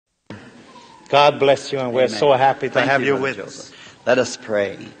God bless you, and we're Amen. so happy to Thank have you Brother with Joseph. us. Let us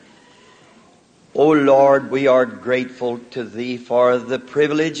pray. O Lord, we are grateful to Thee for the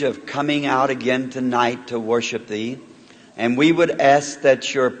privilege of coming out again tonight to worship Thee. And we would ask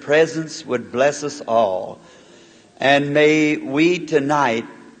that Your presence would bless us all. And may we tonight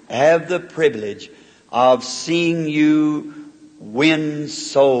have the privilege of seeing You win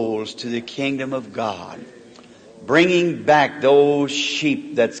souls to the kingdom of God, bringing back those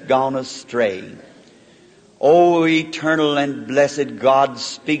sheep that's gone astray. O eternal and blessed God,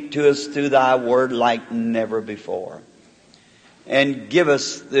 speak to us through Thy word like never before. And give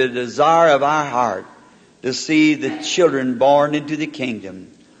us the desire of our heart to see the children born into the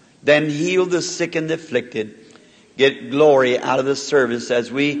kingdom. Then heal the sick and the afflicted. Get glory out of the service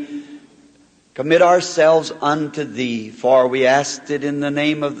as we commit ourselves unto Thee. For we ask it in the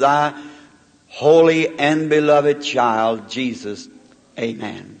name of Thy holy and beloved child, Jesus.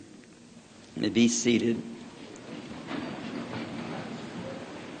 Amen. You may be seated.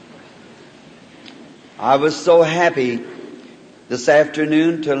 I was so happy this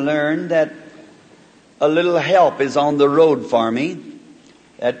afternoon to learn that a little help is on the road for me.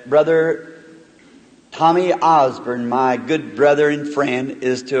 That Brother Tommy Osborne, my good brother and friend,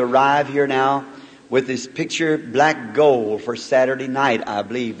 is to arrive here now with his picture Black Gold for Saturday night, I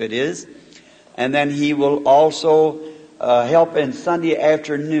believe it is. And then he will also help in Sunday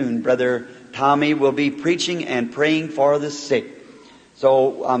afternoon. Brother Tommy will be preaching and praying for the sick.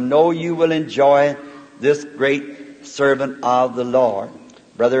 So I know you will enjoy this great servant of the Lord,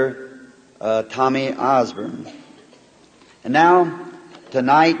 Brother Tommy Osborne. And now,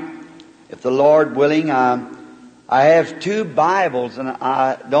 tonight, if the Lord willing, I have two Bibles, and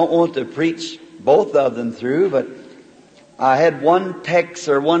I don't want to preach both of them through, but I had one text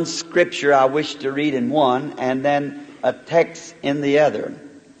or one scripture I wish to read in one, and then a text in the other.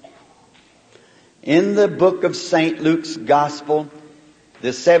 In the book of St. Luke's Gospel, the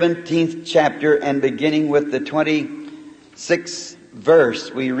 17th chapter, and beginning with the 26th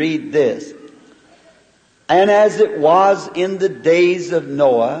verse, we read this. And as it was in the days of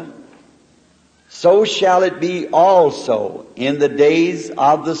Noah, so shall it be also in the days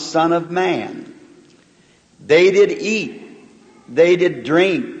of the Son of Man. They did eat, they did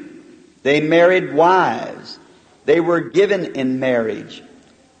drink, they married wives, they were given in marriage,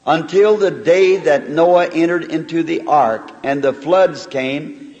 until the day that Noah entered into the ark, and the floods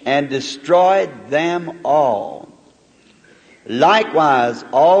came and destroyed them all. Likewise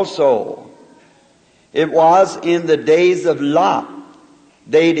also it was in the days of Lot.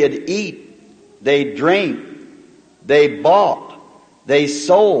 They did eat, they drank, they bought, they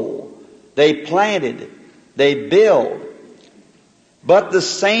sold, they planted, they built. But the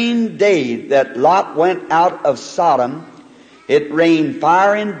same day that Lot went out of Sodom, it rained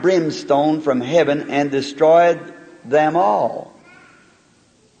fire and brimstone from heaven and destroyed them all.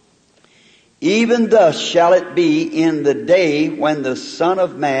 Even thus shall it be in the day when the Son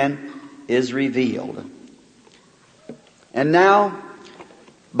of Man is revealed. And now,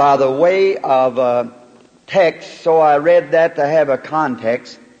 by the way of text, so I read that to have a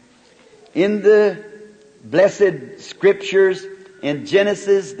context. In the blessed Scriptures, in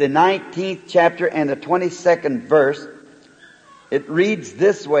Genesis, the 19th chapter and the 22nd verse, it reads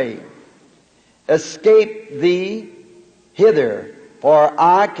this way, Escape thee hither, for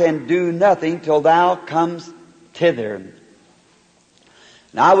I can do nothing till thou comes thither.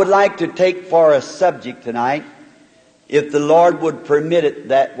 Now I would like to take for a subject tonight, if the Lord would permit it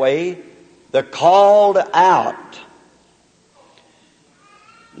that way, the called out.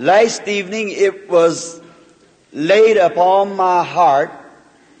 Last evening it was laid upon my heart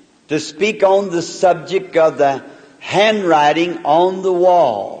to speak on the subject of the handwriting on the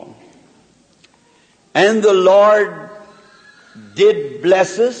wall. And the Lord did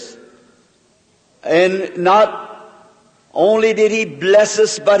bless us, and not only did He bless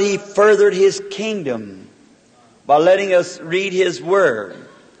us, but He furthered His kingdom by letting us read His Word,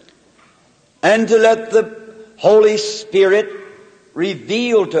 and to let the Holy Spirit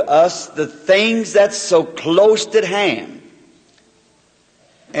reveal to us the things that's so close at hand.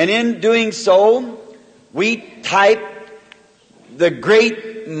 And in doing so, we type the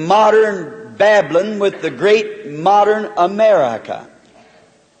great modern Babylon with the great modern America.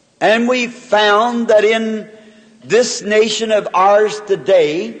 And we found that in this nation of ours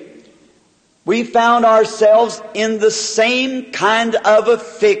today, we found ourselves in the same kind of a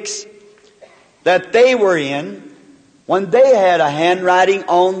fix that they were in when they had a handwriting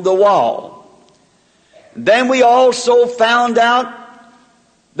on the wall. Then we also found out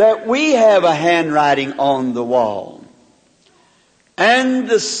that we have a handwriting on the wall. and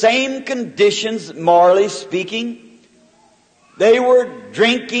the same conditions, morally speaking. They were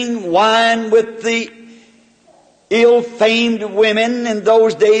drinking wine with the ill-famed women in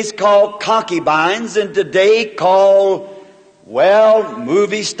those days called concubines, and today called, well,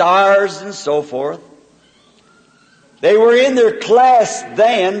 movie stars and so forth. They were in their class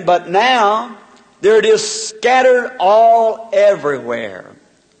then, but now they're just scattered all everywhere.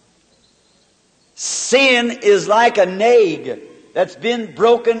 Sin is like an egg that's been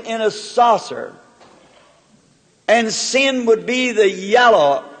broken in a saucer. And sin would be the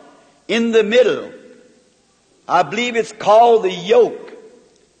yellow in the middle. I believe it's called the yolk.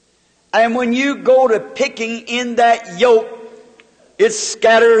 And when you go to picking in that yolk, it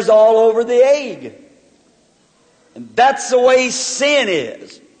scatters all over the egg. And that's the way sin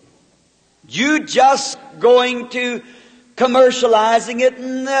is. You just going to commercializing it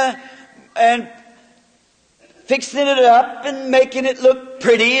and fixing it up and making it look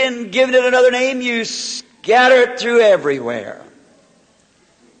pretty and giving it another name, you scatter it through everywhere.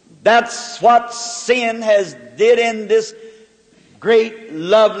 That's what sin has did in this great,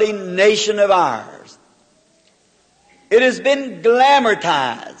 lovely nation of ours. It has been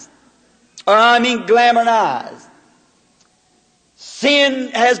glamorized.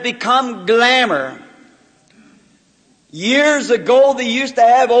 Sin has become glamour. Years ago, they used to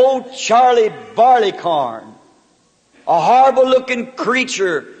have old Charlie Barleycorn, a horrible-looking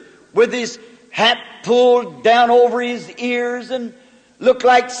creature with his hat pulled down over his ears and looked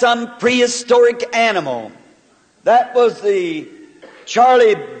like some prehistoric animal. That was the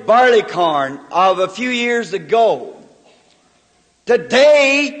Charlie Barleycorn of a few years ago.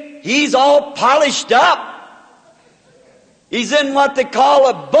 Today, he's all polished up. He's in what they call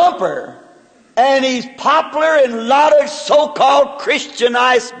a bumper. And he's popular in a lot of so-called Christian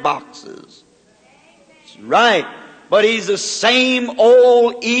ice boxes. That's right. But he's the same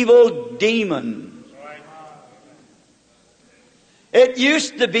old evil demon. It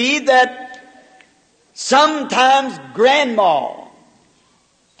used to be that sometimes grandma,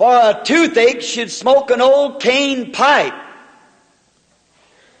 for a toothache, should smoke an old cane pipe.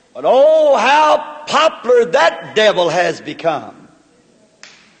 But oh, how popular that devil has become.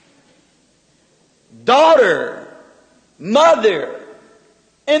 Daughter, mother,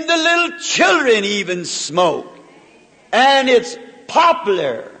 and the little children even smoke. And it's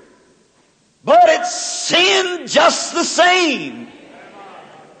popular. But it's sin just the same.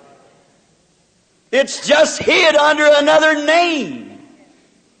 It's just hid under another name.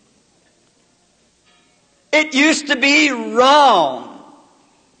 It used to be wrong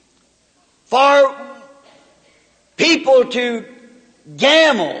for people to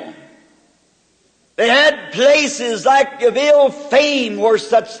gamble. They had places like of ill fame where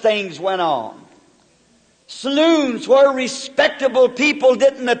such things went on. Saloons where respectable people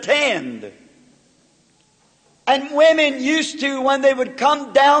didn't attend. And women used to, when they would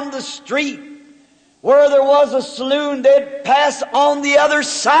come down the street where there was a saloon, they'd pass on the other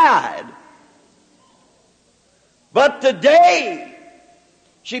side. But today,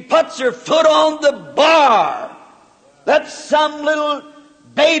 she puts her foot on the bar. Let some little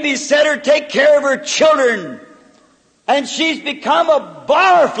babysitter take care of her children. And she's become a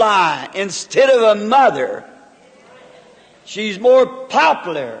barfly instead of a mother. She's more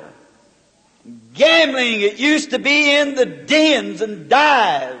popular. Gambling, it used to be in the dens and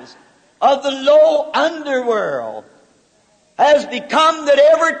dives of the low underworld, has become that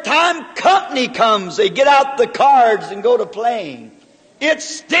every time company comes, they get out the cards and go to playing. It's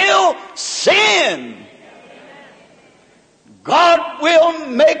still sin. God will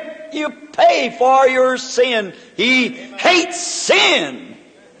make you pay for your sin. He hates sin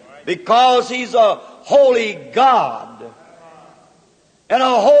because He's a holy God. And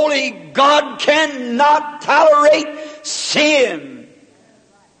a holy God cannot tolerate sin.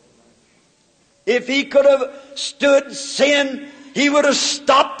 If He could have stood sin, He would have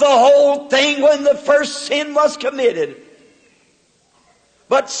stopped the whole thing when the first sin was committed.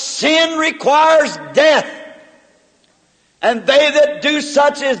 But sin requires death. And they that do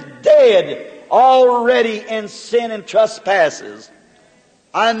such is dead already in sin and trespasses.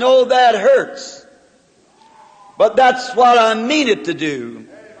 I know that hurts. But that's what I mean it to do,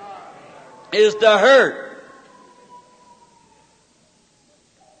 is to hurt.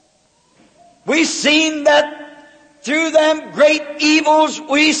 We've seen that through them great evils,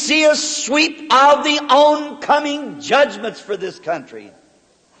 we see a sweep of the oncoming judgments for this country.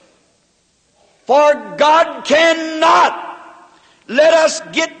 For God cannot let us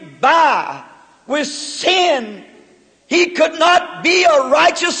get by with sin. He could not be a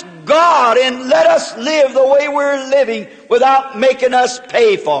righteous God and let us live the way we're living without making us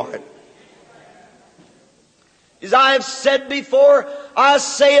pay for it. As I have said before, I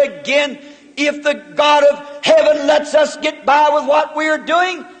say again, if the God of heaven lets us get by with what we're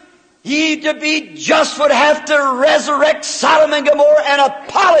doing, He, to be just, would have to resurrect Sodom and Gomorrah and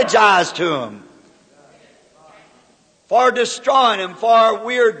apologize to them for destroying them, for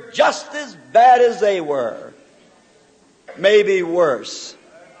we're just as bad as they were, maybe worse.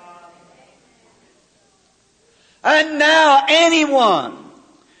 And now anyone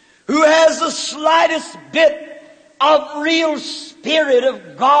who has the slightest bit of real Spirit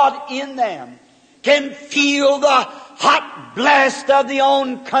of God in them can feel the hot blast of the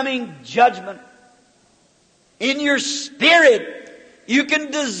oncoming judgment. In your spirit, you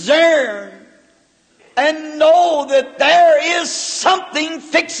can discern and know that there is something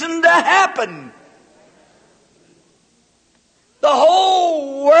fixing to happen. The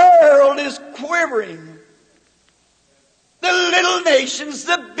whole world is quivering. The little nations,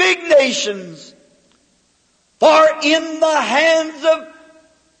 the big nations. For in the hands of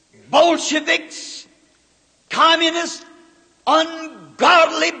Bolsheviks, communists,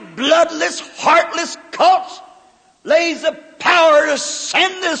 ungodly, bloodless, heartless cults lays the power to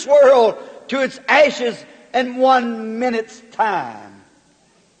send this world to its ashes in 1 minute's time.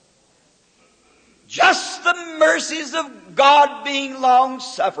 Just the mercies of God being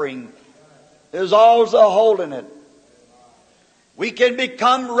long-suffering is always a holding it. We can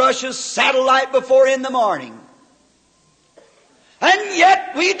become Russia's satellite before in the morning. And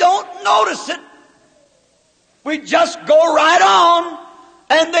yet we don't notice it. We just go right on,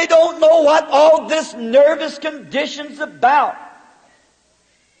 and they don't know what all this nervous condition's about.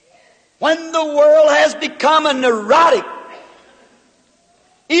 When the world has become a neurotic,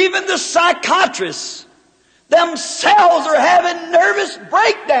 even the psychiatrists themselves are having nervous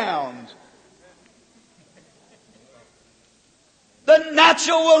breakdowns. The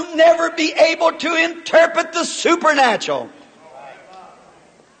natural will never be able to interpret the supernatural.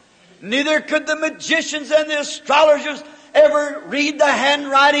 Neither could the magicians and the astrologers ever read the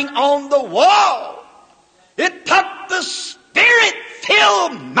handwriting on the wall. It took the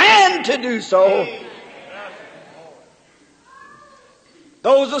Spirit-filled man to do so.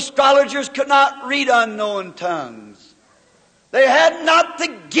 Those astrologers could not read unknown tongues. They had not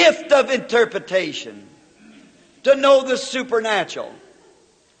the gift of interpretation to know the supernatural.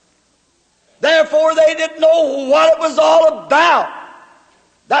 Therefore, they didn't know what it was all about.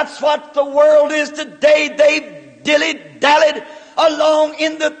 That's what the world is today. They've dilly-dallied along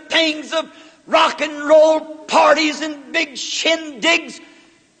in the things of rock and roll parties and big shindigs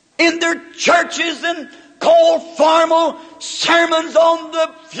in their churches and cold formal sermons on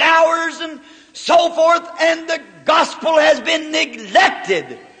the flowers and so forth, and the gospel has been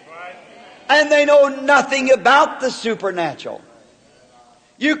neglected. And they know nothing about the supernatural.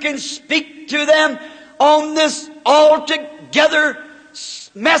 You can speak to them on this altogether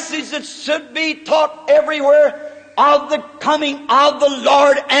message that should be taught everywhere of the coming of the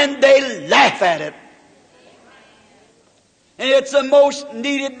Lord, and they laugh at it. And it's the most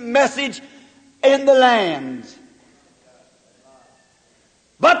needed message in the land.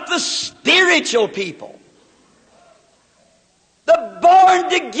 But the spiritual people, the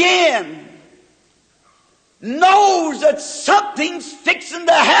born again, knows that something's fixing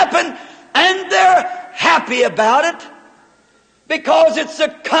to happen, and they're happy about it. Because it's the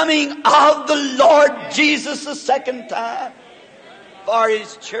coming of the Lord Jesus the second time for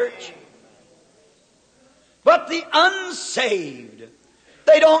His church. But the unsaved,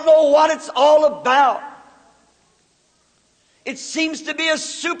 they don't know what it's all about. It seems to be a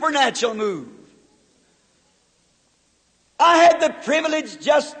supernatural move. I had the privilege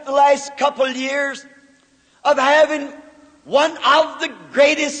just the last couple of years of having one of the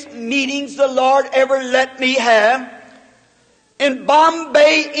greatest meetings the Lord ever let me have in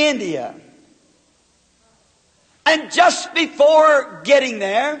Bombay, India. And just before getting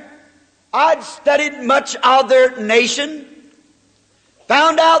there, I'd studied much of their nation,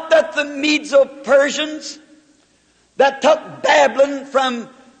 found out that the Medo-Persians that took Babylon from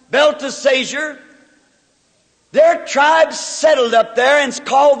Belteshazzar, their tribe settled up there, and it's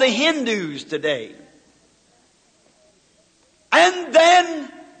called the Hindus today. And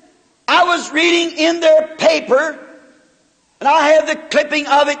then I was reading in their paper, and I have the clipping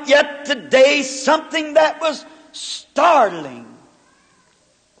of it yet today, something that was startling.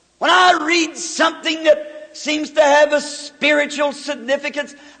 When I read something that seems to have a spiritual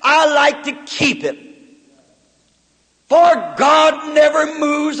significance, I like to keep it. For God never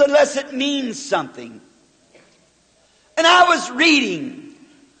moves unless it means something. And I was reading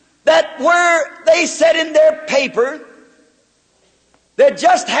that where they said in their paper that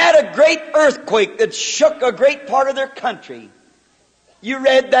just had a great earthquake that shook a great part of their country. You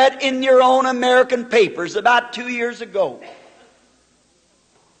read that in your own American papers about 2 years ago.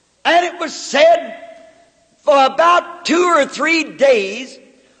 And it was said for about 2 or 3 days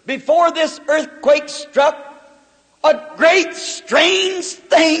before this earthquake struck, a great strange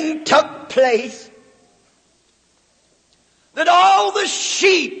thing took place. That all the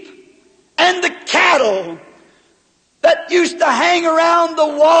sheep and the cattle that used to hang around the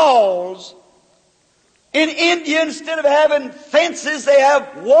walls, in India, instead of having fences, they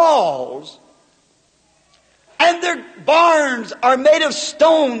have walls. And their barns are made of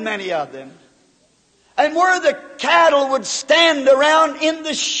stone, many of them. And where the cattle would stand around in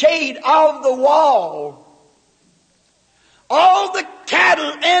the shade of the wall, all the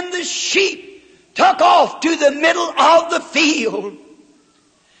cattle and the sheep took off to the middle of the field.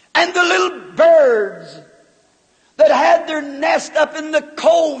 And the little birds that had their nest up in the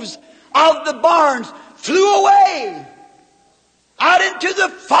coves of the barns flew away out into the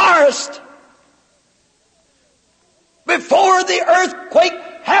forest before the earthquake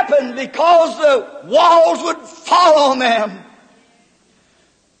happened, because the walls would fall on them.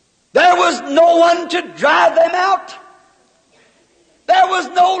 There was no one to drive them out. There was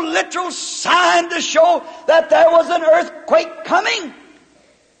no literal sign to show that there was an earthquake coming.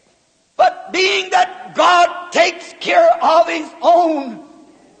 But being that God takes care of His own,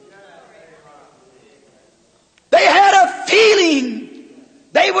 they had a feeling.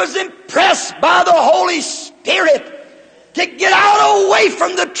 They was impressed by the Holy Spirit to get out away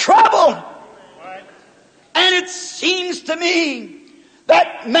from the trouble. And it seems to me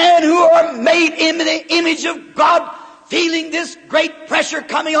that men who are made in the image of God, feeling this great pressure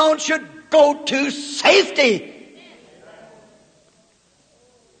coming on, should go to safety.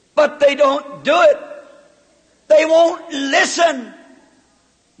 But they don't do it. They won't listen.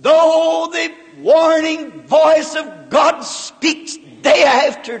 Though the warning voice of God speaks day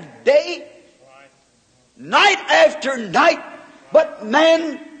after day, night after night, but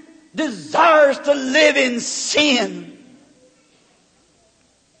man desires to live in sin.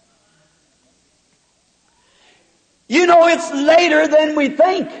 You know, it's later than we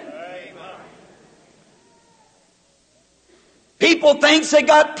think. People think they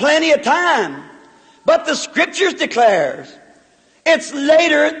got plenty of time, but the Scriptures declares it's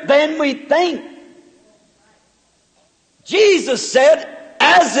later than we think. Jesus said,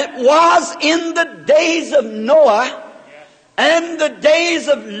 as it was in the days of Noah and the days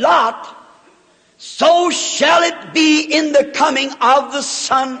of Lot, so shall it be in the coming of the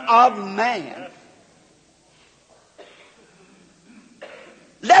Son of Man.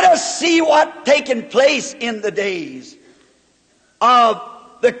 Let us see what taken place in the days of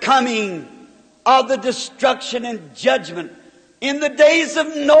the coming of the destruction and judgment, in the days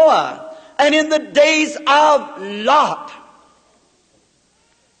of Noah and in the days of Lot.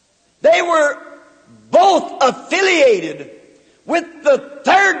 They were both affiliated with the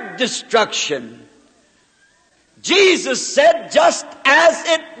third destruction. Jesus said, just as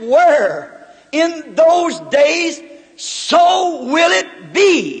it were in those days, so will it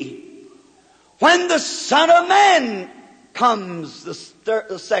be when the Son of Man comes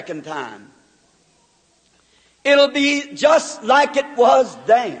the second time. It'll be just like it was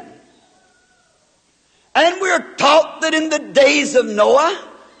then. And we're taught that in the days of Noah,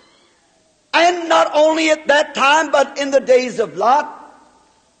 and not only at that time, but in the days of Lot,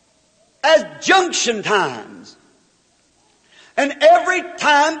 as junction times. And every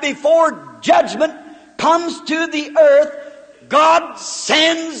time before judgment comes to the earth, God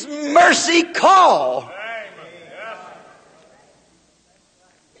sends mercy call.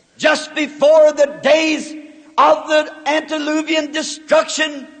 Just before the days of the antediluvian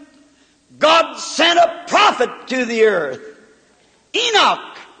destruction, God sent a prophet to the earth,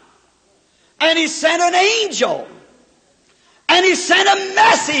 Enoch. And He sent an angel. And He sent a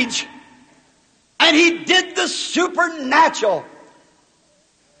message. And He did the supernatural.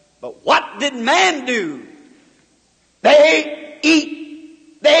 But what did man do? They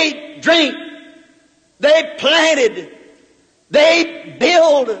eat, they drink, they planted, they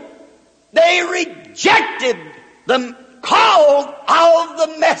build, they rejected the call of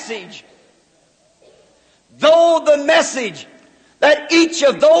the message. Though the message that each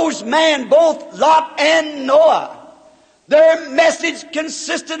of those men, both Lot and Noah, their message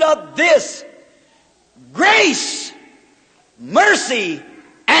consisted of this: grace, mercy,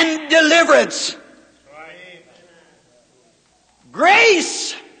 and deliverance.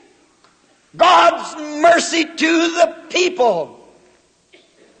 Grace, God's mercy to the people.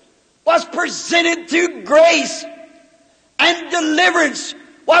 was presented through grace, and deliverance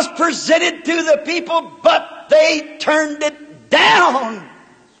was presented to the people, but they turned it down.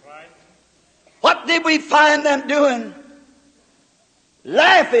 What did we find them doing?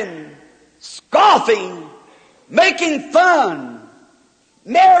 Laughing, scoffing, making fun,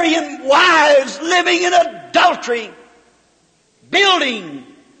 marrying wives, living in adultery, building,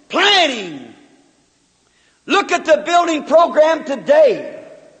 planning. Look at the building program today.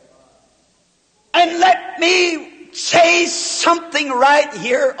 And let me say something right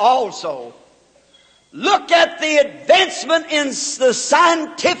here also. Look at the advancement in the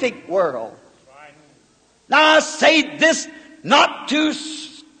scientific world. Now I say this not to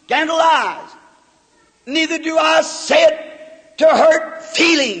scandalize. Neither do I say it to hurt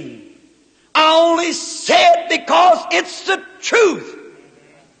feeling. I only say it because it's the truth.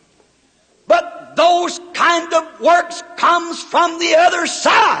 But those kind of works comes from the other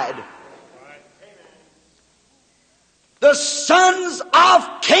side. The sons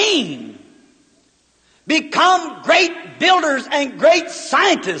of Cain become great builders and great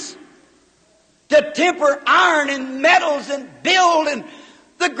scientists to temper iron and metals and build. And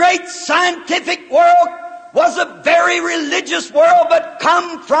the great scientific world was a very religious world, but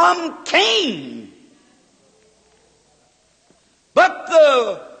come from Cain. But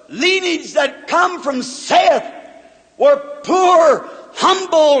the lineage that come from Seth were poor,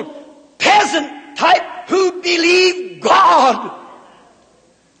 humble, peasant type who believed God.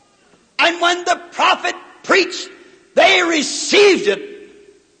 And when the prophet preached, they received it.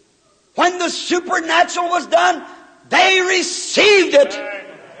 When the supernatural was done, they received it.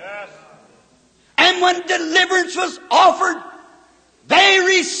 And when deliverance was offered, they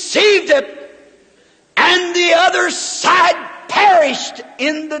received it. And the other side perished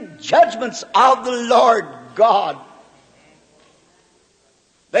in the judgments of the Lord God.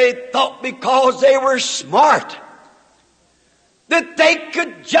 They thought because they were smart that they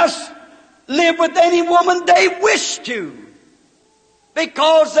could just live with any woman they wished to.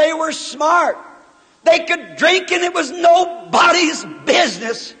 Because they were smart. They could drink and it was nobody's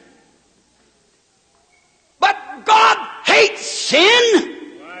business. But God hates sin.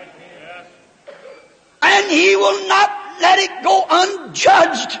 And He will not let it go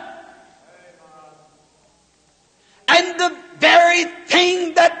unjudged. And the very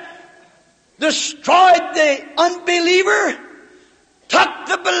thing that destroyed the unbeliever took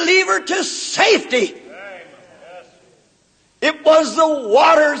the believer to safety. It was the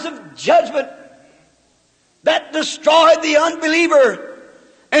waters of judgment that destroyed the unbeliever.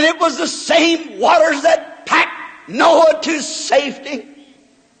 And it was the same waters that packed Noah to safety.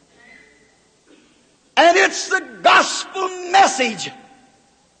 And it's the gospel message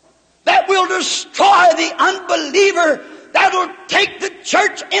that will destroy the unbeliever, that will take the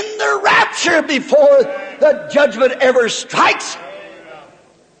church in the rapture before the judgment ever strikes.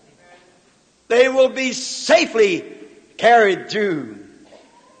 They will be safely carried through.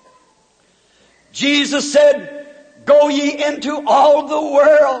 Jesus said, "Go ye into all the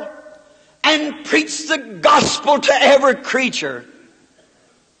world and preach the gospel to every creature."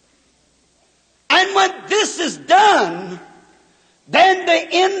 And when this is done, then the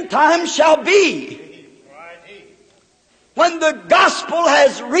end time shall be. When the gospel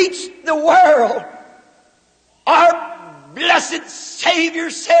has reached the world, our blessed Savior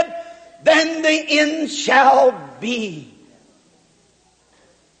said, then the end shall be.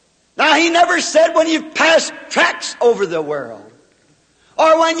 Now, He never said when you've passed tracts over the world,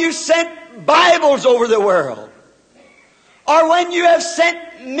 or when you sent Bibles over the world, or when you have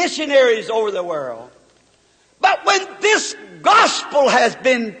sent missionaries over the world. But when this gospel has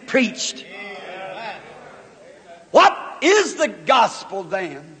been preached, what is the gospel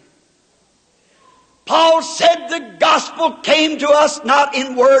then? Paul said the gospel came to us not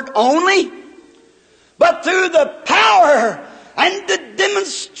in word only, but through the power and the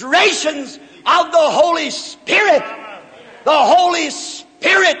demonstrations of the Holy Spirit. The Holy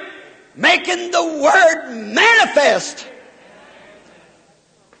Spirit making the word manifest.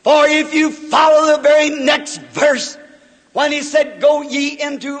 For if you follow the very next verse, when He said, "Go ye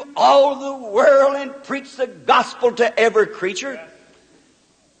into all the world and preach the gospel to every creature,"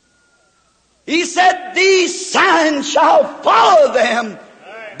 He said, "These signs shall follow them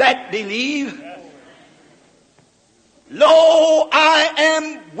that believe. Lo, I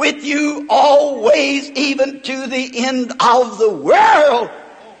am with you always, even to the end of the world,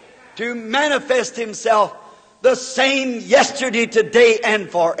 to manifest Himself the same yesterday, today,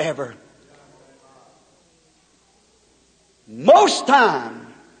 and forever." Most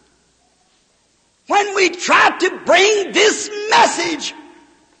time, when we try to bring this message,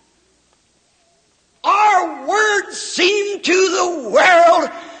 Our words seem to the world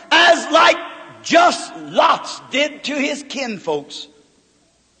as like just Lot's did to his kinfolks.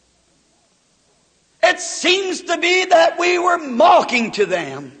 It seems to be that we were mocking to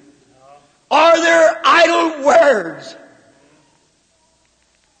them, or their idle words.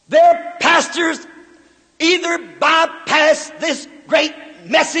 Their pastors either bypass this great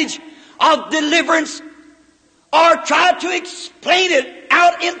message of deliverance or try to explain it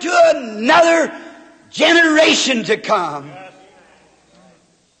out into another generation to come.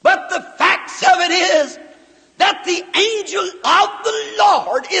 But the facts of it is that the angel of the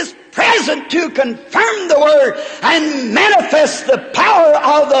Lord is present to confirm the Word and manifest the power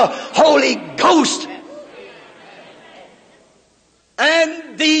of the Holy Ghost.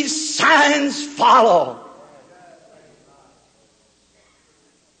 And these signs follow.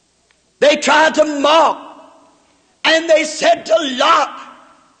 They tried to mock, and they said to Lot,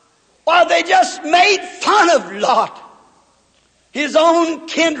 or they just made fun of Lot, his own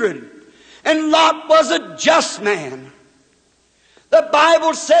kindred. And Lot was a just man. The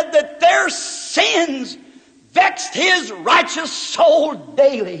Bible said that their sins vexed his righteous soul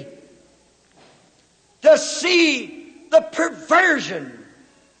daily. To see the perversion,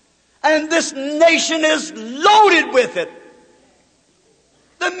 and this nation is loaded with it.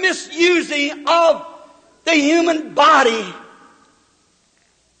 The misusing of the human body.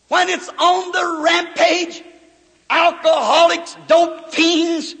 When it's on the rampage, alcoholics, dope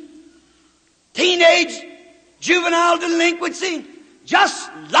fiends, teenage, juvenile delinquency, just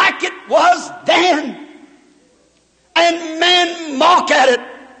like it was then. And men mock at it.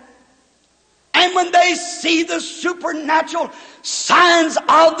 And when they see the supernatural signs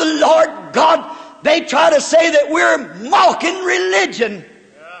of the Lord God, they try to say that we're mocking religion.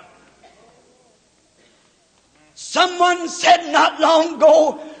 Someone said not long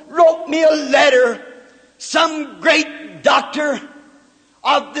ago, wrote me a letter, some great doctor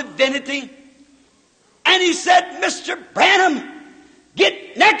of divinity, and he said, Mr. Branham,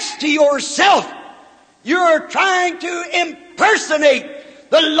 get next to yourself. You're trying to impersonate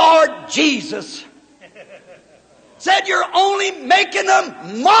the Lord Jesus. Said you're only making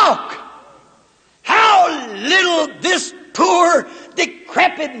them mock. How little this poor,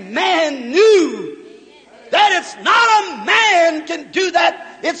 decrepit man knew that it's not a man can do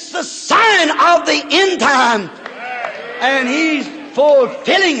that. It's the sign of the end time. And he's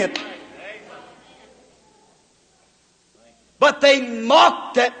fulfilling it. But they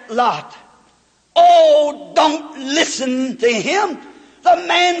mocked at Lot. Oh, don't listen to him. The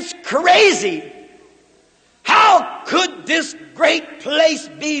man's crazy. How could this great place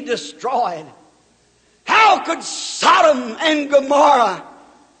be destroyed? How could Sodom and Gomorrah,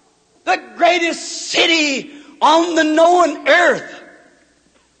 the greatest city on the known earth,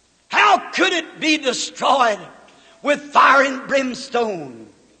 how could it be destroyed with fire and brimstone?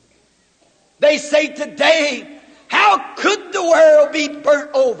 They say today, how could the world be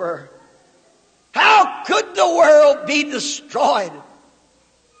burnt over? How could the world be destroyed?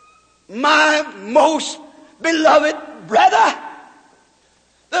 My most beloved brother,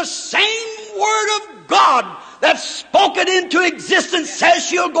 the same Word of God that's spoken into existence says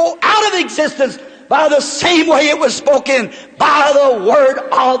she'll go out of existence by the same way it was spoken, by the Word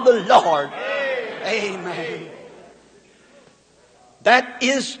of the Lord. Amen. That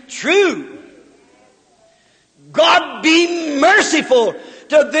is true. God be merciful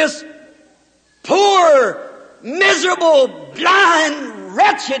to this poor, miserable, blind,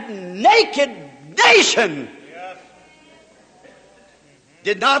 wretched, naked nation.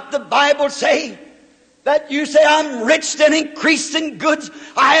 Did not the Bible say that you say, I'm rich and increased in goods,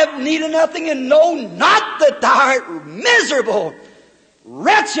 I have need of nothing, and know not that thou art miserable,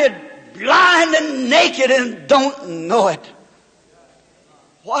 wretched, blind, and naked, and don't know it?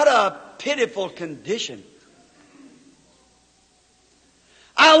 What a pitiful condition.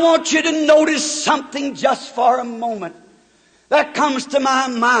 I want you to notice something just for a moment that comes to my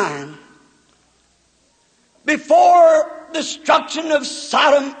mind. Before destruction of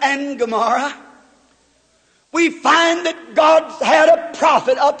Sodom and Gomorrah, we find that God had a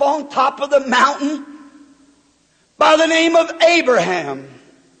prophet up on top of the mountain by the name of Abraham.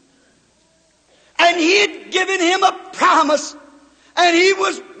 And he had given him a promise, and he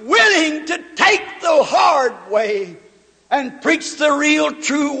was willing to take the hard way and preach the real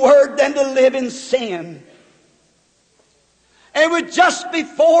true word than to live in sin. It was just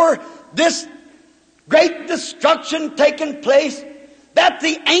before this great destruction taking place that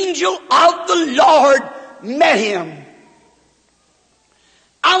the angel of the Lord met him.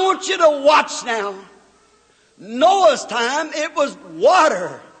 I want you to watch now. Noah's time, it was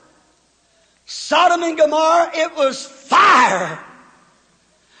water. Sodom and Gomorrah, it was fire.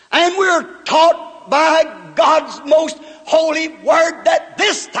 And we're taught by God's most holy word that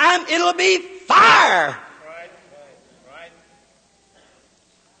this time it'll be fire. Right.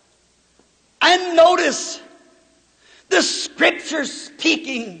 And notice the Scripture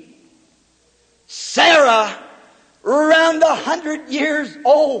speaking. Sarah, around 100 years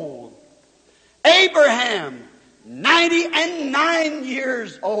old. Abraham, 99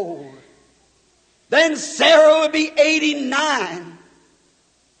 years old. Then Sarah would be 89.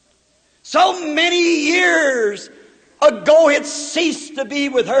 So many years ago it ceased to be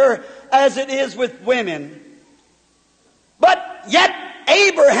with her as it is with women. But yet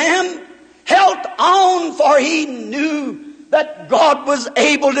Abraham held on, for he knew that God was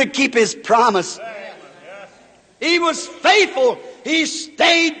able to keep His promise. He was faithful. He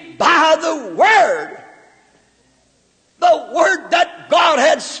stayed by the Word. The Word that God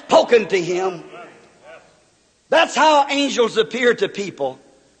had spoken to him. That's how angels appear to people.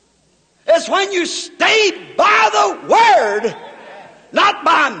 It's when you stay by the Word, not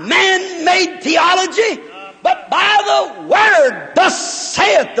by man-made theology, but by the Word. Thus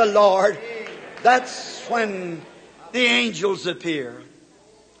saith the Lord. That's when the angels appear.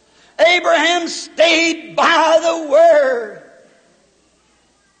 Abraham stayed by the Word.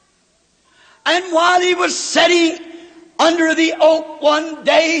 And while he was sitting under the oak one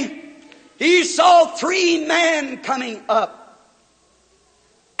day, he saw 3 men coming up.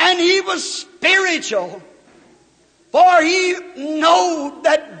 And he was spiritual, for he knew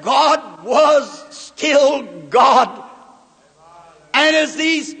that God was still God. And as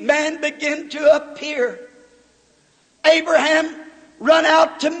these men began to appear, Abraham run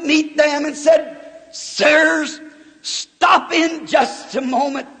out to meet them and said, "Sirs, stop in just a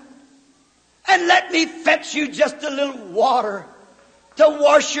moment and let me fetch you just a little water to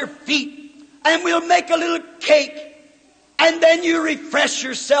wash your feet, and we'll make a little cake, and then you refresh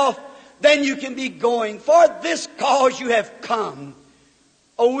yourself, then you can be going. For this cause you have come."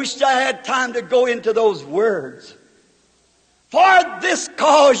 I wish I had time to go into those words. For this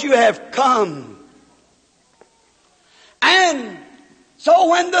cause you have come. And so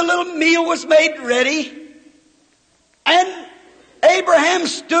when the little meal was made ready, and Abraham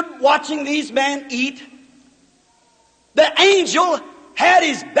stood watching these men eat, the angel had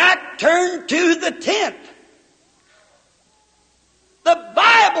his back turned to the tent. The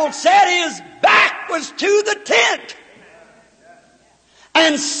Bible said his back was to the tent.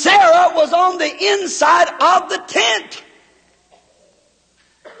 And Sarah was on the inside of the tent.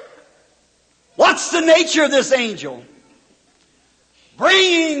 What's the nature of this angel?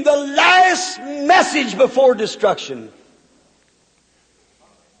 Bringing the last message before destruction.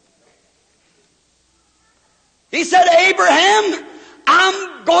 He said, "Abraham,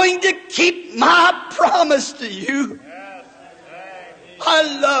 I'm going to keep my promise to you." I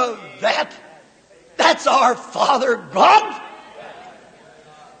love that. That's our Father God.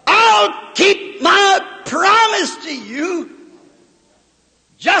 I'll keep my promise to you.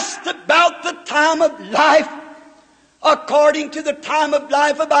 Just about the time of life, according to the time of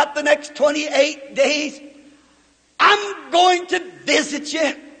life, about the next 28 days, I'm going to visit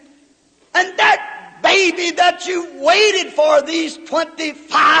you. And that baby that you waited for these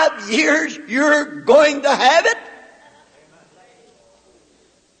 25 years, you're going to have it.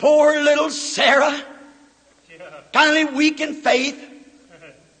 Poor little Sarah, kind of weak in faith.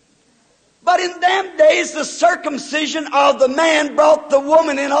 But in them days, the circumcision of the man brought the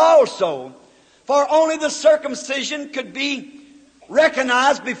woman in also. For only the circumcision could be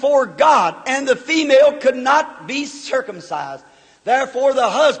recognized before God, and the female could not be circumcised. Therefore, the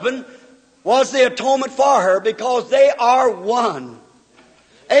husband was the atonement for her, because they are one.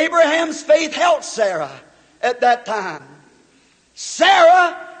 Abraham's faith helped Sarah at that time.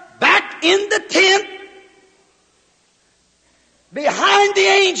 Sarah, back in the tent, behind the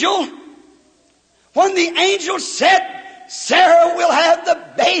angel, when the angel said, "Sarah will have the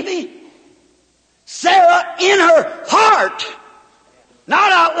baby," Sarah in her heart, not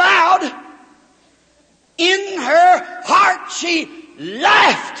out loud, in her heart she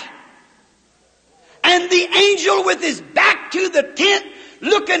laughed. And the angel, with his back to the tent,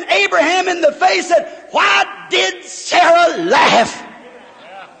 looking Abraham in the face, said, "Why did Sarah laugh?"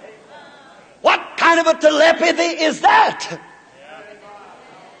 What kind of a telepathy is that?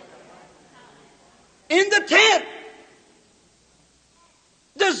 In the tent,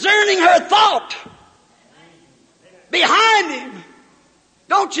 discerning her thought behind him.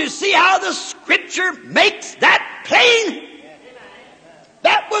 Don't you see how the Scripture makes that plain?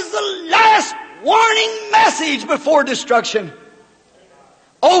 That was the last warning message before destruction.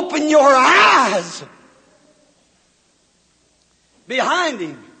 Open your eyes. Behind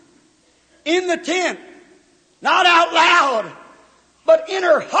him, in the tent, not out loud, but in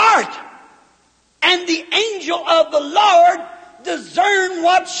her heart. And the angel of the Lord discerned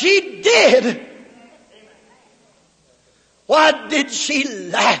what she did. Why did she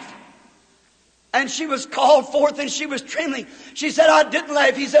laugh? And she was called forth and she was trembling. She said, I didn't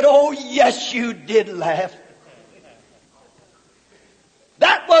laugh. He said, oh yes, you did laugh.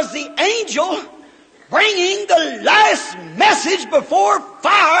 That was the angel bringing the last message before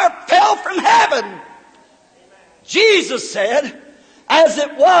fire fell from heaven. Jesus said, as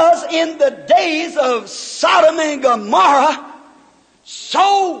it was in the days of Sodom and Gomorrah,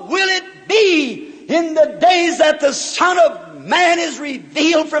 so will it be in the days that the Son of Man is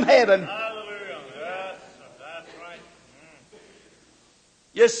revealed from heaven. Hallelujah. Yes, that's right.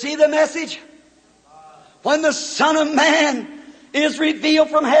 You see the message? When the Son of Man is revealed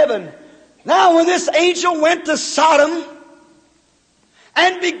from heaven. Now when this angel went to Sodom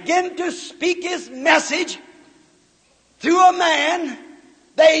and began to speak his message through a man,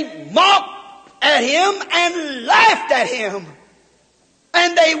 they mocked at him and laughed at him.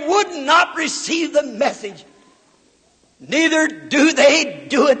 And they would not receive the message. Neither do they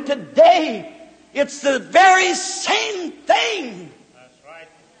do it today. It's the very same thing. That's right.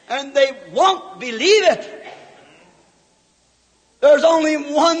 And they won't believe it. There's only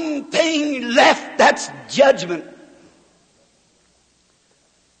one thing left, that's judgment.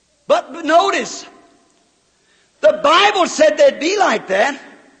 But notice, the Bible said they'd be like that.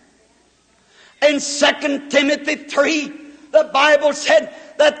 In 2 Timothy 3, the Bible said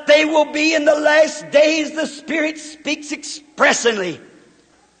that they will be in the last days. The Spirit speaks expressly.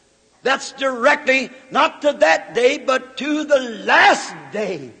 That's directly, not to that day, but to the last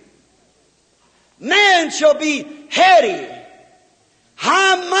day. Man shall be heady,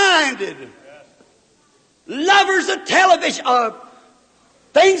 high-minded, lovers of television,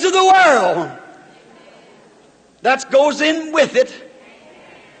 things of the world. That goes in with it.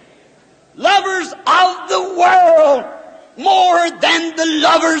 Lovers of the world more than the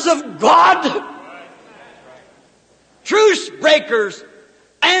lovers of God. Truce breakers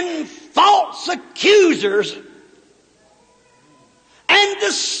and false accusers and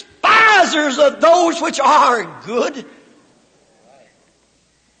despisers of those which are good.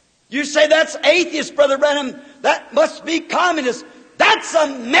 You say that's atheist, Brother Branham. That must be communist. That's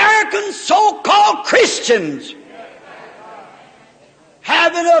American so-called Christians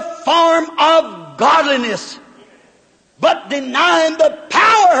having a form of godliness, but denying the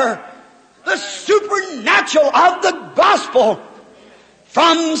power, the supernatural of the gospel.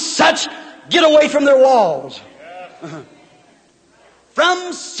 From such, get away from their walls.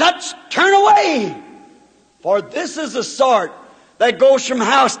 From such, turn away. For this is the sort that goes from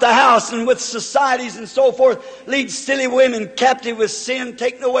house to house and with societies and so forth, leads silly women captive with sin,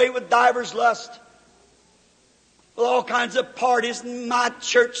 taken away with divers lust. With all kinds of parties, and my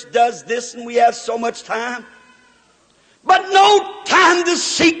church does this, and we have so much time. But no time to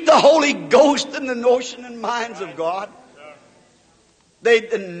seek the Holy Ghost and the notion and minds of God. They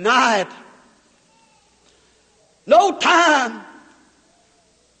deny it. No time.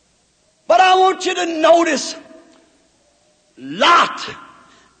 But I want you to notice Lot,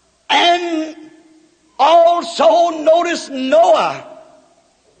 and also notice Noah.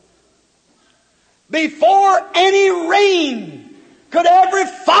 Before any rain could ever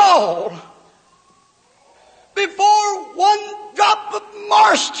fall, before one drop of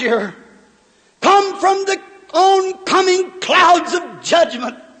moisture come from the oncoming clouds of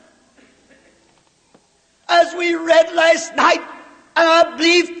judgment, as we read last night, and I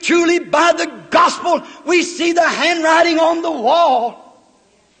believe truly by the gospel, we see the handwriting on the wall.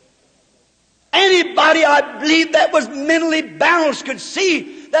 Anybody, I believe, that was mentally balanced could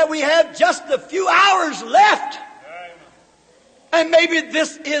see that we have just a few hours left. And maybe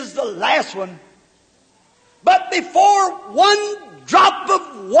this is the last one. But before one drop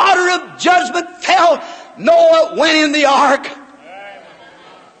of water of judgment fell, Noah went in the ark.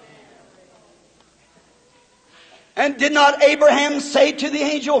 And did not Abraham say to the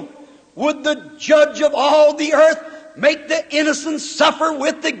angel, would the judge of all the earth make the innocent suffer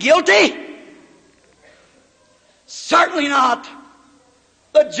with the guilty? Certainly not.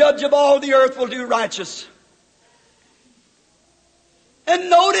 The judge of all the earth will do righteous. And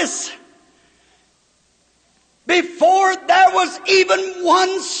notice, before there was even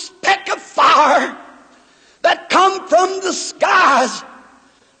one speck of fire that come from the skies,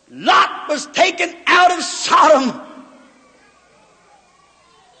 Lot was taken out of Sodom.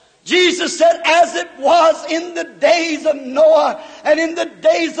 Jesus said, as it was in the days of Noah and in the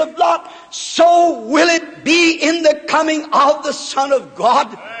days of Lot, so will it be in the coming of the Son of God.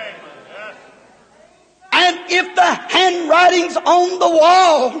 And if the handwriting's on the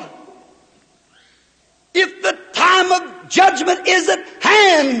wall, if the time of judgment is at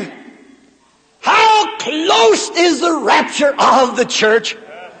hand, how close is the rapture of the church?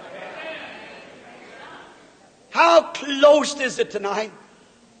 How close is it tonight?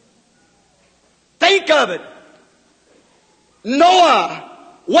 Think of it.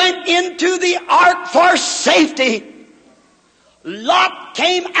 Noah went into the ark for safety. Lot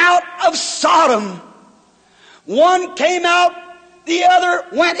came out of Sodom. One came out, the other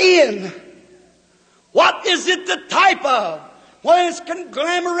went in. What is it the type of? When it's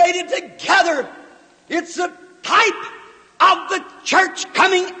conglomerated together, it's a type of the church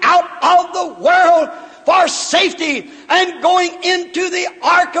coming out of the world for safety and going into the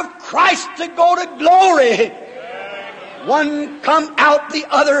ark of Christ to go to glory. One come out, the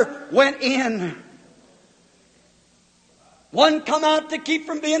other went in. One come out to keep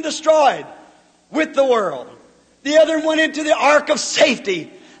from being destroyed with the world. The other went into the ark of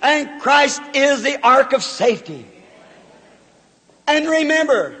safety. And Christ is the ark of safety. And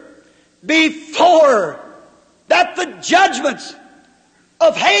remember, before that the judgments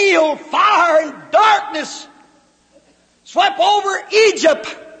of hail, fire, and darkness swept over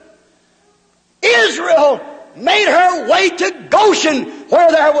Egypt, Israel made her way to Goshen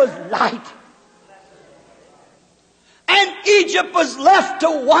where there was light. And Egypt was left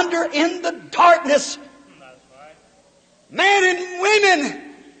to wander in the darkness. Men and women,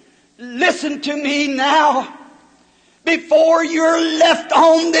 listen to me now. Before you're left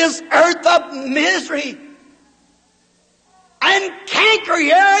on this earth of misery and canker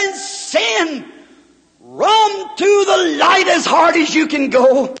here and sin, run to the light as hard as you can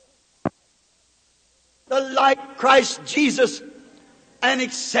go. The light, Christ Jesus, and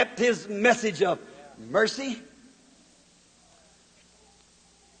accept His message of mercy.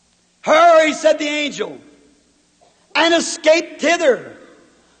 Hurry, said the angel, and escape thither.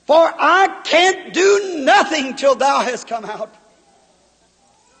 For I can't do nothing till thou hast come out.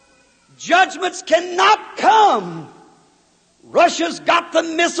 Judgments cannot come. Russia's got the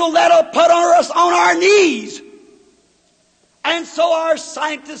missile that'll put us on our knees. And so our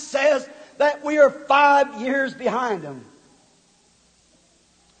scientist says that we are 5 years behind them.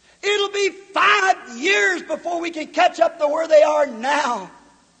 It'll be 5 years before we can catch up to where they are now.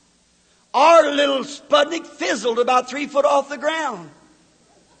 Our little Sputnik fizzled about 3 foot off the ground.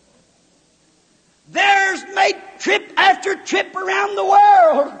 Theirs made trip after trip around the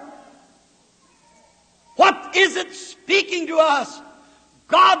world. What is it speaking to us?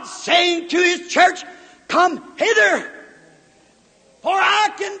 God saying to His church, come hither, for I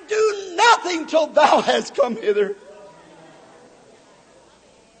can do nothing till thou hast come hither.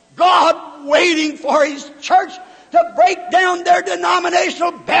 God waiting for His church to break down their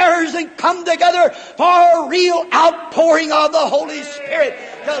denominational barriers and come together for a real outpouring of the Holy Spirit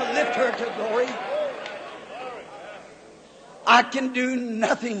to lift her to glory. I can do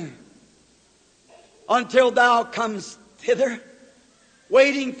nothing until thou comes thither,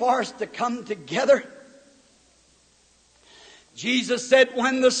 waiting for us to come together. Jesus said,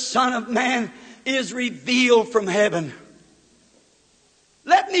 when the Son of Man is revealed from heaven.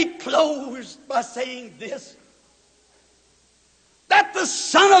 Let me close by saying this, that the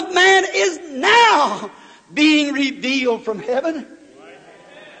Son of Man is now being revealed from heaven.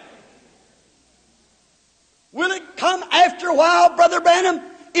 Will it come after a while, Brother Branham?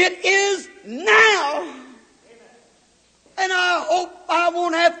 It is now. And I hope I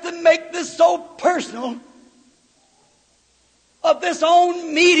won't have to make this so personal of this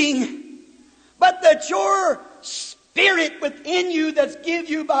own meeting, but that your spirit within you that's given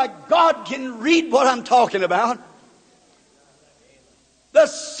you by God can read what I'm talking about. The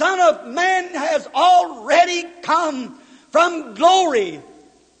Son of Man has already come from glory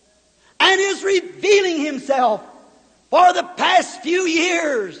and is revealing Himself for the past few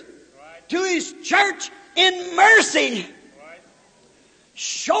years to His church in mercy,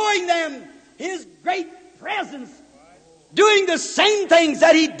 showing them His great presence, doing the same things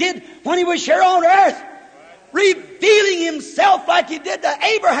that He did when He was here on earth, revealing Himself like He did to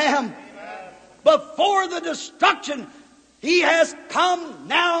Abraham before the destruction. He has come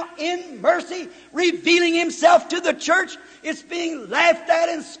now in mercy, revealing Himself to the church. It's being laughed at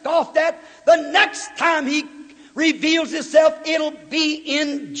and scoffed at. The next time He reveals Himself, it'll be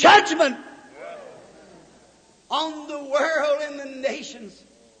in judgment on the world and the nations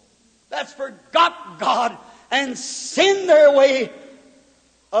that's forgot God and sinned their way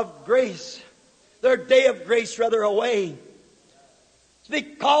of grace, their day of grace rather, away. It's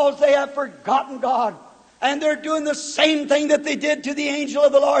because they have forgotten God. And they're doing the same thing that they did to the angel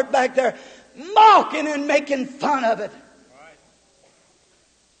of the Lord back there, mocking and making fun of it.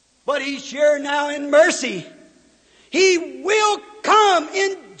 But He's here now in mercy. He will come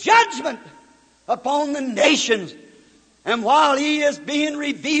in judgment upon the nations. And while He is being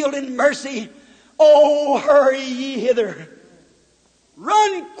revealed in mercy, oh, hurry ye hither.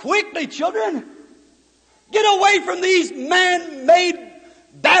 Run quickly, children. Get away from these man-made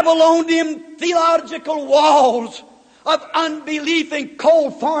Babylonian theological walls of unbelief and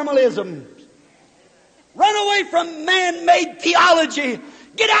cold formalism. Run away from man-made theology.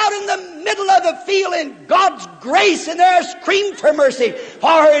 Get out in the middle of the field in God's grace and there scream for mercy.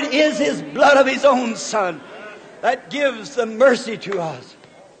 For it is His blood of His own Son that gives the mercy to us.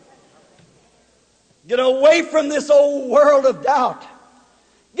 Get away from this old world of doubt.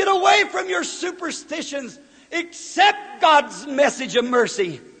 Get away from your superstitions. Accept God's message of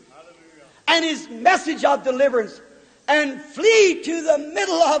mercy and His message of deliverance and flee to the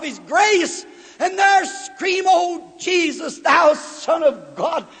middle of His grace and there scream, "Oh Jesus, Thou Son of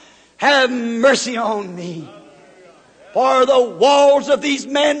God, have mercy on me." For the walls of these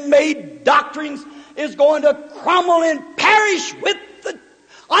man-made doctrines is going to crumble and perish with the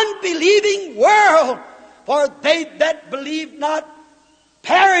unbelieving world. For they that believe not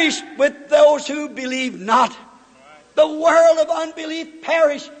perish with those who believe not. The world of unbelief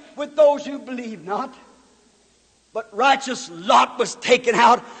perished with those who believe not. But righteous Lot was taken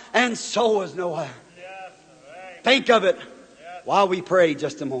out, and so was Noah. Think of it while we pray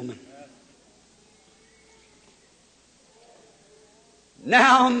just a moment.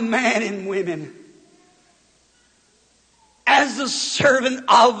 Now, men and women, as the servant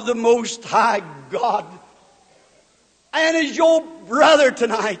of the Most High God, and as your brother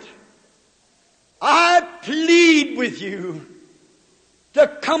tonight, I plead with you to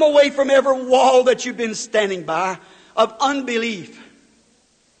come away from every wall that you've been standing by of unbelief,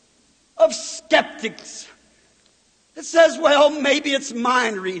 of skeptics. It says, well, maybe it's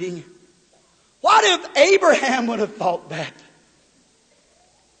mind reading. What if Abraham would have thought that?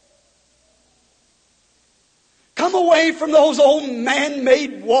 Come away from those old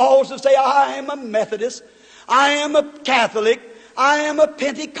man-made walls and say, I am a Methodist, I am a Catholic, I am a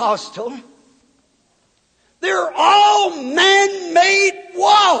Pentecostal. They're all man-made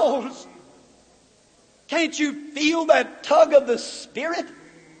walls. Can't you feel that tug of the Spirit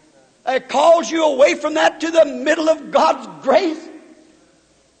that calls you away from that to the middle of God's grace?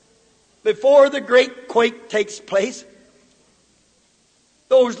 Before the great quake takes place,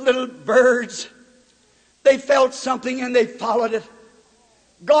 those little birds, they felt something and they followed it.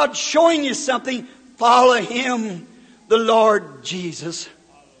 God showing you something, follow Him, the Lord Jesus.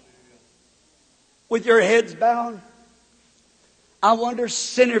 With your heads bowed, I wonder,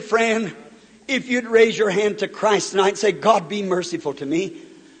 sinner friend, if you'd raise your hand to Christ tonight and say, God, be merciful to me.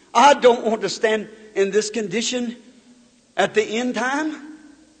 I don't want to stand in this condition at the end time.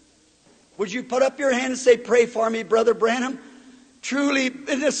 Would you put up your hand and say, pray for me, Brother Branham? Truly,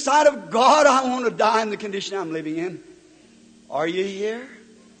 in the sight of God, I want to die in the condition I'm living in. Are you here?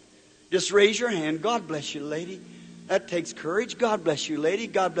 Just raise your hand. God bless you, lady. That takes courage. God bless you, lady.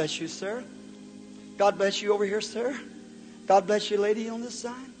 God bless you, sir. God bless you over here, sir. God bless you, lady, on this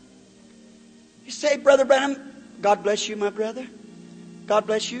side. You say, Brother Branham, God bless you, my brother. God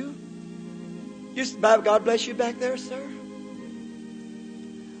bless you. God bless you back there, sir.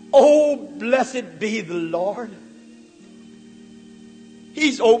 Oh, blessed be the Lord.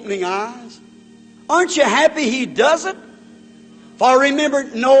 He's opening eyes. Aren't you happy He does it? For remember,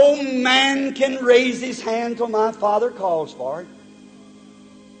 no man can raise his hand till my Father calls for it.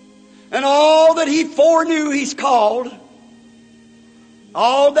 And all that He foreknew, He's called.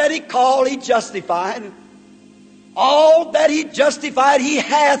 All that He called, He justified. All that He justified, He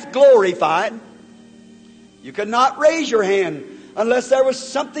hath glorified. You could not raise your hand unless there was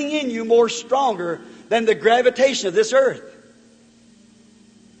something in you more stronger than the gravitation of this earth.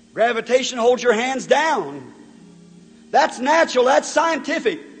 Gravitation holds your hands down. That's natural, that's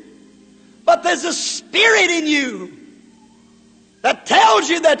scientific. But there's a spirit in you that tells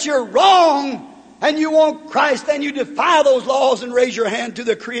you that you're wrong and you want Christ, and you defy those laws and raise your hand to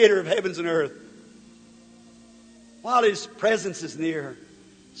the Creator of heavens and earth. While His presence is near,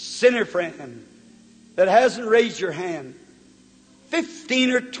 sinner friend that hasn't raised your hand,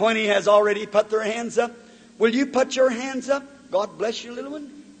 15 or 20 has already put their hands up. Will you put your hands up? God bless you, little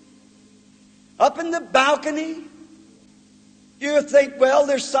one. Up in the balcony, You think, well,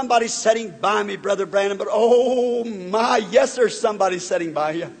 there's somebody sitting by me, Brother Branham, but oh my, yes, there's somebody sitting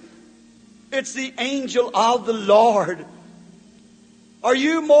by you. It's the angel of the Lord. Are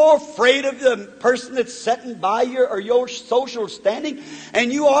you more afraid of the person that's sitting by you or your social standing?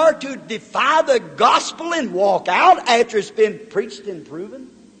 And you are to defy the gospel and walk out after it's been preached and proven?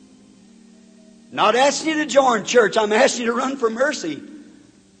 Not asking you to join church. I'm asking you to run for mercy.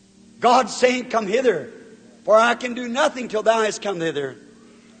 God's saying, come hither, for I can do nothing till thou hast come hither.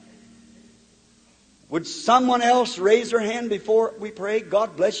 Would someone else raise their hand before we pray?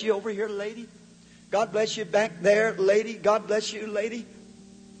 God bless you over here, lady. God bless you back there, lady. God bless you, lady.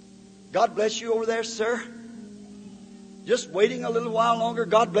 God bless you over there, sir. Just waiting a little while longer.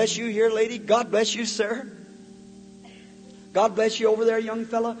 God bless you here, lady. God bless you, sir. God bless you over there, young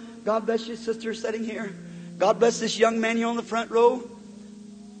fella. God bless you, sister sitting here. God bless this young man here on the front row.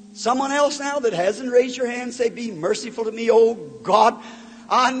 Someone else now that hasn't raised your hand, say, be merciful to me, oh God.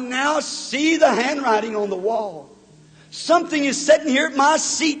 I now see the handwriting on the wall. Something is sitting here at my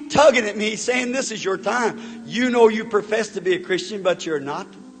seat tugging at me, saying, this is your time. You know you profess to be a Christian, but you're not.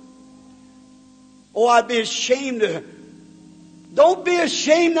 Oh, I'd be ashamed to... Don't be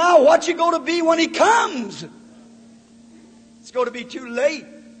ashamed now what you're going to be when He comes. It's going to be too late.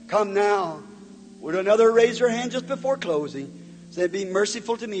 Come now. Would another raise her hand just before closing? Say, be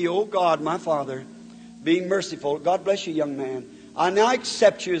merciful to me, oh God, my Father. Be merciful. God bless you, young man. I now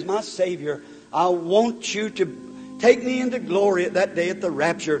accept you as my Savior. I want you to take me into glory at that day at the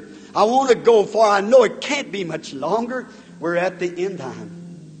rapture. I want to go, for I know it can't be much longer. We're at the end time.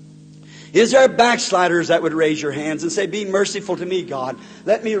 Is there backsliders that would raise your hands and say, be merciful to me, God.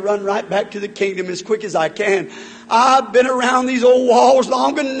 Let me run right back to the kingdom as quick as I can. I've been around these old walls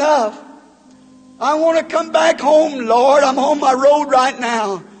long enough. I want to come back home, Lord. I'm on my road right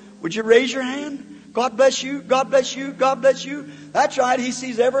now. Would you raise your hand? God bless you. God bless you. God bless you. That's right. He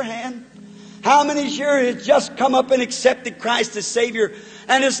sees every hand. How many here has just come up and accepted Christ as Savior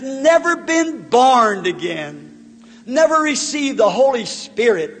and has never been born again? Never received the Holy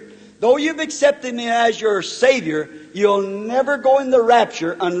Spirit. Though you've accepted me as your Savior, you'll never go in the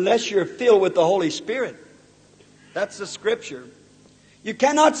rapture unless you're filled with the Holy Spirit. That's the Scripture. You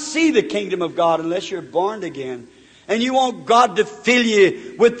cannot see the kingdom of God unless you're born again. And you want God to fill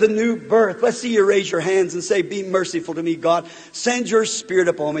you with the new birth. Let's see you raise your hands and say, be merciful to me, God. Send your Spirit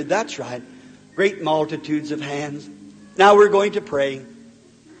upon me. That's right. Great multitudes of hands. Now we're going to pray.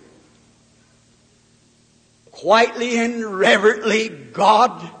 Quietly and reverently,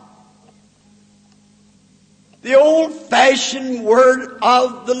 God, the old-fashioned word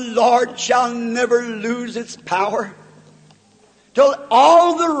of the Lord shall never lose its power till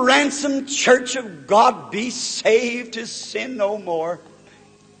all the ransomed church of God be saved to sin no more.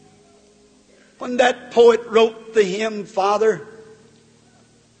 When that poet wrote the hymn, Father,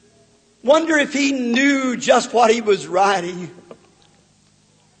 wonder if he knew just what he was writing.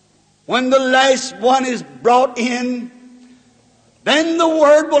 When the last one is brought in, then the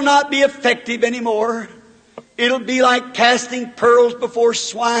word will not be effective anymore. It'll be like casting pearls before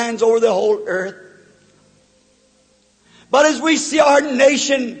swines over the whole earth. But as we see our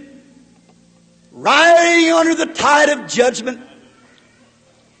nation riding under the tide of judgment,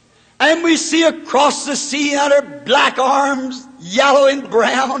 and we see across the sea under black arms, yellow and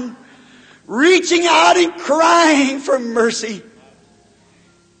brown, reaching out and crying for mercy,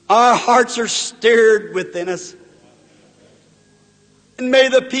 our hearts are stirred within us. And may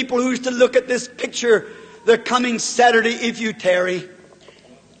the people who's to look at this picture the coming Saturday, if you tarry,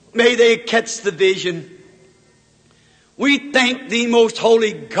 may they catch the vision. We thank Thee, most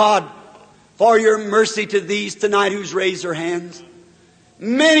holy God, for your mercy to these tonight who's raised their hands.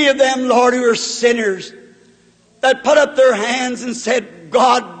 Many of them, Lord, who are sinners, that put up their hands and said,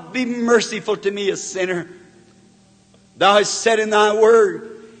 God, be merciful to me, a sinner. Thou hast said in Thy word,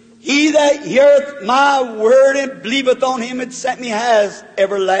 he that heareth my word and believeth on Him that sent me has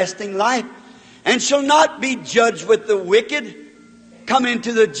everlasting life, and shall not be judged with the wicked, come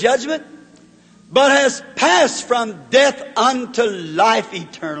into the judgment, but has passed from death unto life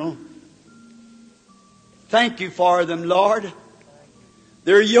eternal. Thank you for them, Lord.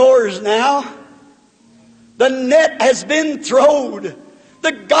 They're yours now. The net has been thrown.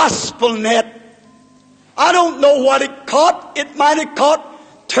 The gospel net. I don't know what it caught. It might have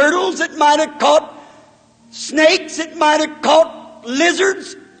caught turtles. It might have caught snakes. It might have caught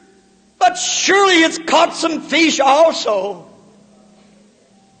lizards. But surely it's caught some fish also.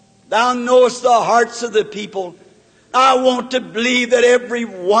 Thou knowest the hearts of the people. I want to believe that every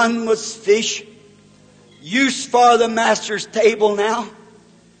one was fish, used for the Master's table now.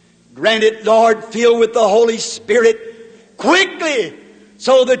 Grant it, Lord, filled with the Holy Spirit, quickly,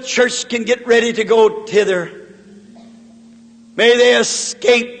 so the church can get ready to go thither. May they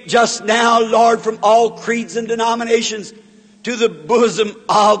escape just now, Lord, from all creeds and denominations to the bosom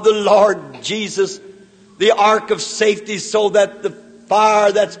of the Lord Jesus, the ark of safety, so that the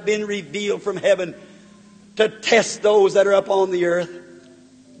fire that's been revealed from heaven to test those that are up on the earth.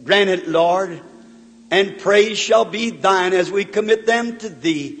 Grant it, Lord, and praise shall be thine as we commit them to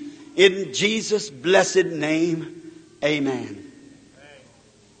thee. In Jesus' blessed name, amen.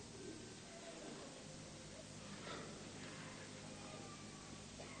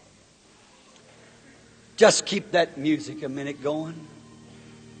 Just keep that music a minute going.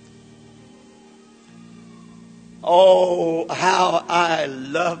 Oh, how I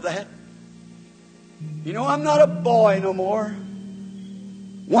love that. You know, I'm not a boy no more.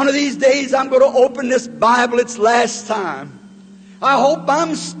 One of these days I'm going to open this Bible its last time. I hope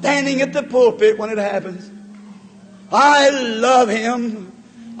I'm standing at the pulpit when it happens. I love Him.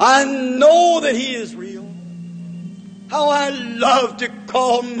 I know that He is real. How I love to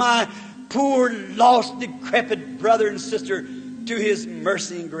call my poor, lost, decrepit brother and sister to His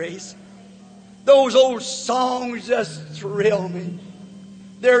mercy and grace. Those old songs just thrill me.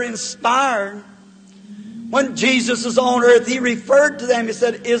 They're inspired. When Jesus was on earth, He referred to them. He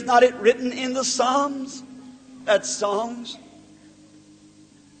said, is not it written in the Psalms? That's songs.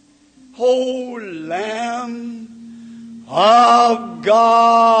 O Lamb of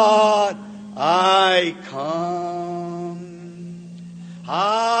God, I come.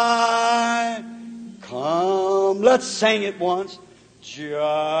 I come. Let's sing it once.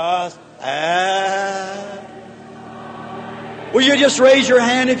 Just as. Will you just raise your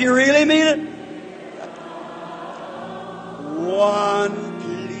hand if you really mean it? One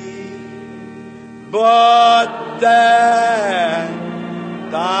plea, but that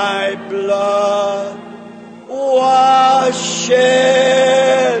thy blood was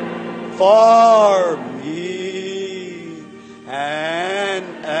shed for me,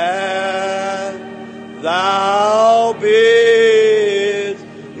 and as thou bidst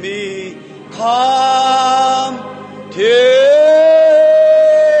me come to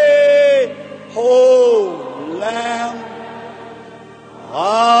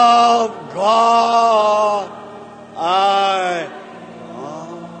of God, I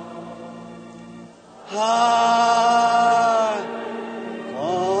come.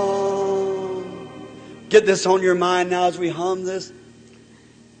 Get this on your mind now as we hum this.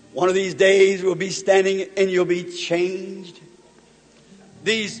 One of these days we'll be standing and you'll be changed.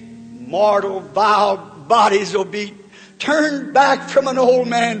 These mortal, vile bodies will be turned back from an old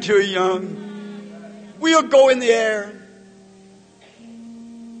man to a young. We'll go in the air.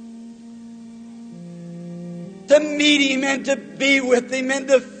 To meet Him and to be with Him and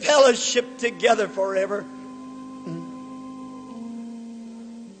to fellowship together forever.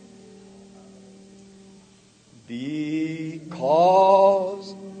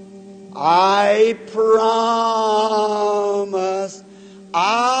 Because I promise,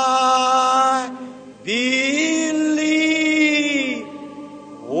 I believe,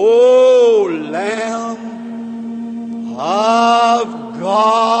 O Lamb of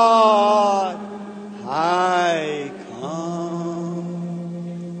God, I come.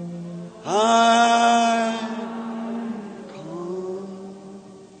 I come.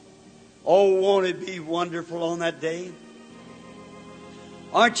 Oh, won't it be wonderful on that day?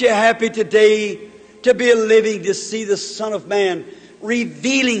 Aren't you happy today to be living to see the Son of Man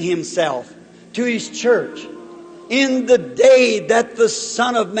revealing Himself to His church? In the day that the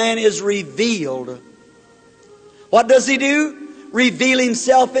Son of Man is revealed, what does He do? Reveal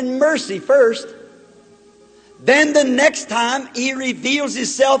Himself in mercy first. Then the next time He reveals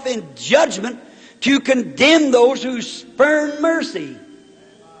Himself in judgment to condemn those who spurn mercy.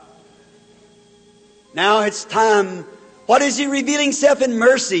 Now it's time. What is He revealing Himself in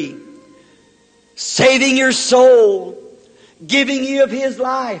mercy? Saving your soul. Giving you of His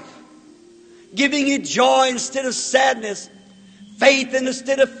life. Giving you joy instead of sadness. Faith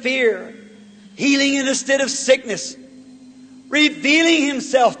instead of fear. Healing instead of sickness. Revealing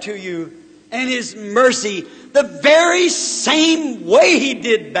Himself to you and His mercy the very same way He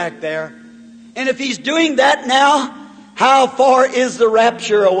did back there. And if He's doing that now, how far is the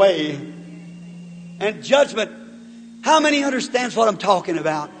rapture away? And judgment. How many understands what I'm talking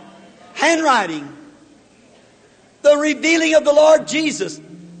about? Handwriting. The revealing of the Lord Jesus.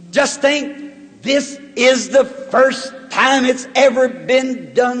 Just think, this is the first time it's ever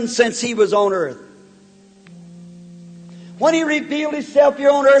been done since He was on earth. When He revealed Himself here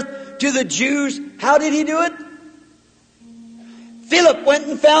on earth to the Jews, how did He do it? Philip went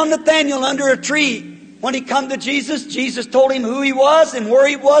and found Nathanael under a tree When he come to Jesus, Jesus told him who he was and where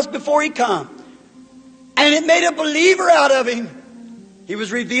he was before he come. And it made a believer out of him. He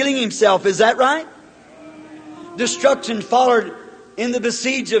was revealing himself. Is that right? Destruction followed in the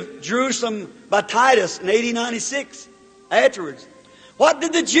besiege of Jerusalem by Titus in AD 96 afterwards. What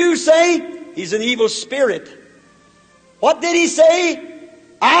did the Jews say? He's an evil spirit. What did he say?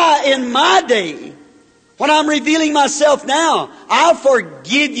 In my day, when I'm revealing myself now, I'll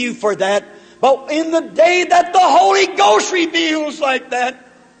forgive you for that. But in the day that the Holy Ghost reveals like that,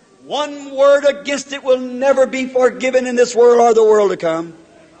 one word against it will never be forgiven in this world or the world to come.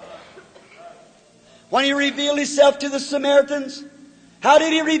 When he revealed himself to the Samaritans, how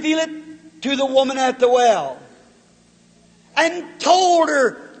did he reveal it? To the woman at the well. And told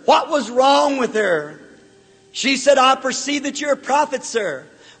her what was wrong with her. She said, I perceive that you're a prophet, sir.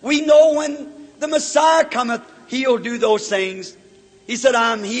 We know when the Messiah cometh, he'll do those things. He said,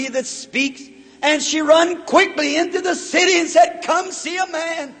 I'm he that speaks. And she run quickly into the city and said, come see a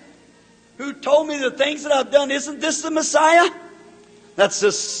man who told me the things that I've done. Isn't this the Messiah? That's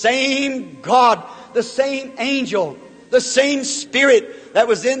the same God, the same angel, the same Spirit that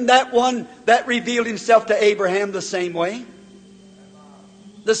was in that one that revealed himself to Abraham the same way.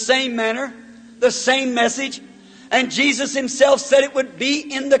 The same manner, the same message. And Jesus himself said it would be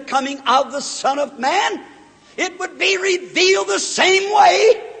in the coming of the Son of Man. It would be revealed the same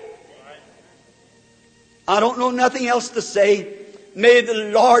way. I don't know nothing else to say. May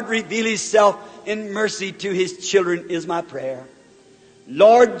the Lord reveal himself in mercy to his children is my prayer.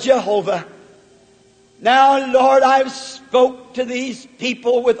 Lord Jehovah, now Lord, I've spoke to these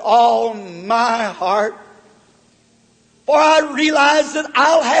people with all my heart. For I realize that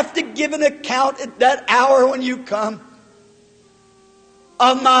I'll have to give an account at that hour when you come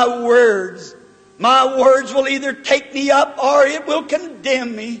of my words. My words will either take me up or it will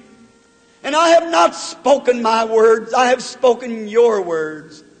condemn me. And I have not spoken my words. I have spoken your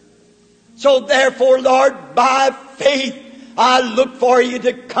words. So therefore, Lord, by faith, I look for you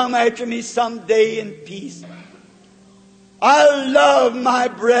to come after me someday in peace. I love my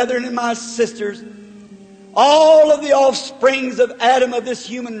brethren and my sisters, all of the offsprings of Adam of this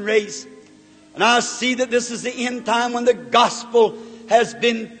human race. And I see that this is the end time when the gospel has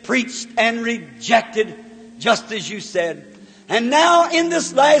been preached and rejected, just as you said. And now in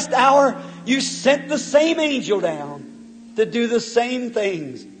this last hour, you sent the same angel down to do the same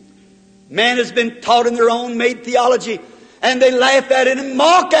things. Man has been taught in their own made theology, and they laugh at it and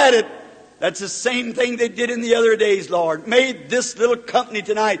mock at it. That's the same thing they did in the other days, Lord. May this little company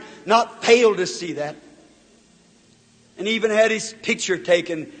tonight not fail to see that. And even had his picture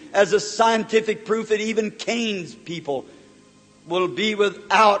taken as a scientific proof that even Cain's people will be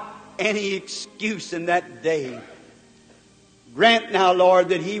without any excuse in that day. Grant now, Lord,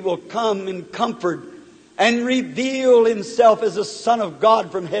 that he will come in comfort and reveal himself as a Son of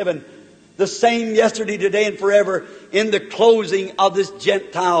God from heaven, the same yesterday, today, and forever in the closing of this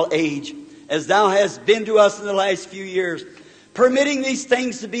Gentile age, as thou hast been to us in the last few years, permitting these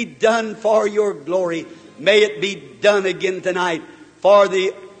things to be done for your glory. May it be done again tonight for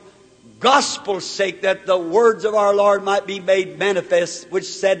the gospel's sake, that the words of our Lord might be made manifest, which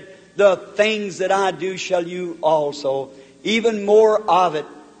said, the things that I do shall you also. Even more of it.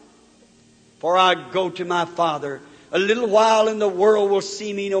 For I go to my Father. A little while and the world will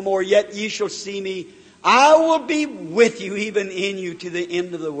see me no more, yet ye shall see me. I will be with you, even in you, to the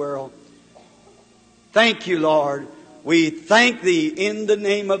end of the world. Thank you, Lord. We thank thee in the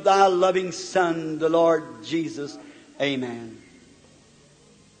name of thy loving Son, the Lord Jesus. Amen.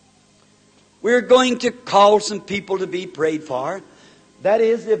 We're going to call some people to be prayed for. That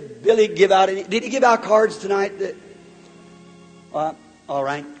is, if Billy give out any... Did he give out cards tonight? All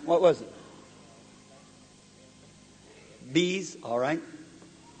right. What was it? Bees. All right.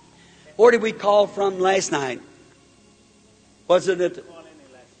 Where did we call from last night? Was it at...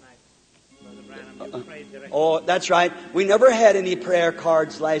 Oh, that's right. We never had any prayer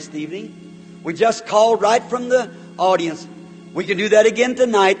cards last evening. We just called right from the audience. We can do that again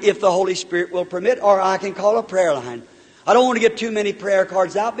tonight if the Holy Spirit will permit, or I can call a prayer line. I don't want to get too many prayer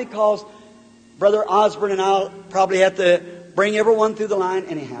cards out because Brother Osborne and I'll probably have to bring everyone through the line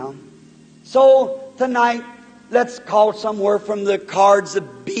anyhow. So tonight, let's call somewhere from the cards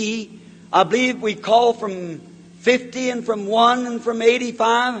of B. I believe we call from 50 and from 1 and from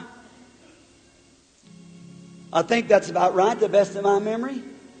 85. I think that's about right, the best of my memory.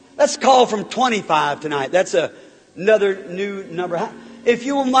 Let's call from 25 tonight. That's another new number. If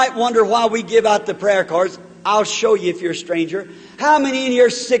you might wonder why we give out the prayer cards, I'll show you if you're a stranger. How many in here are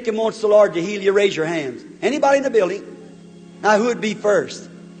sick and wants the Lord to heal you? Raise your hands. Anybody in the building? Now, who would be first?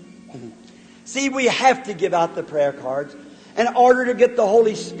 See, we have to give out the prayer cards in order to get the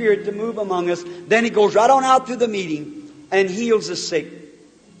Holy Spirit to move among us. Then He goes right on out through the meeting and heals the sick.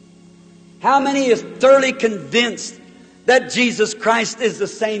 How many is thoroughly convinced that Jesus Christ is the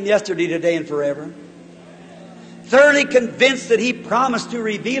same yesterday, today, and forever? Thoroughly convinced that He promised to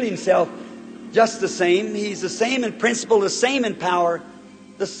reveal Himself just the same. He's the same in principle, the same in power,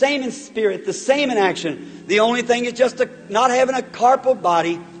 the same in spirit, the same in action. The only thing is just not having a corporal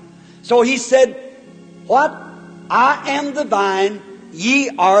body. So He said, what? I am the vine,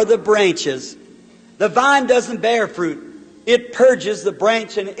 ye are the branches. The vine doesn't bear fruit. It purges the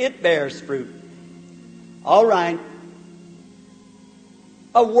branch and it bears fruit. All right.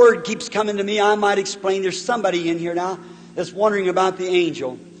 A word keeps coming to me. I might explain. There's somebody in here now that's wondering about the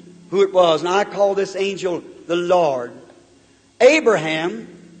angel, who it was. And I call this angel the Lord. Abraham,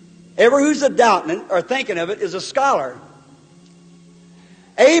 ever who's a doubting it or thinking of it, is a scholar.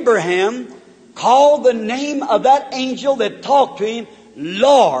 Abraham called the name of that angel that talked to him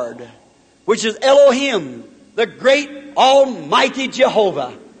Lord, which is Elohim, the great Almighty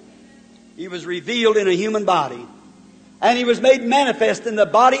Jehovah. He was revealed in a human body. And He was made manifest in the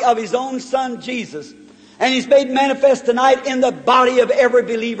body of His own Son, Jesus. And He's made manifest tonight in the body of every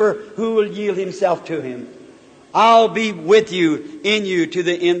believer who will yield himself to Him. I'll be with you, in you, to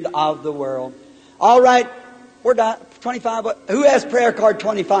the end of the world. All right, we're done. 25. Who has prayer card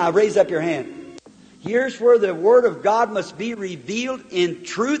 25? Raise up your hand. Here's where the Word of God must be revealed in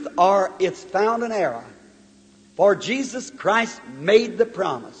truth, or it's found in error. For Jesus Christ made the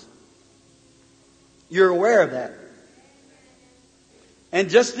promise. You're aware of that. And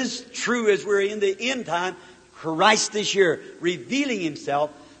just as true as we're in the end time, Christ is here, revealing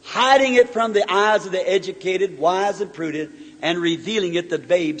Himself, hiding it from the eyes of the educated, wise, and prudent, and revealing it to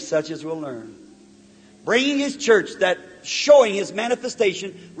babes such as will learn. Bringing His church, that showing His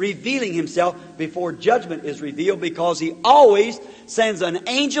manifestation, revealing Himself before judgment is revealed, because He always sends an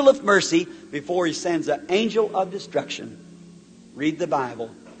angel of mercy before He sends an angel of destruction. Read the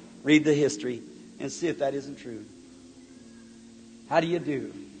Bible, read the history, and see if that isn't true. How do you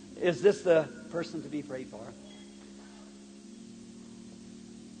do? Is this the person to be prayed for?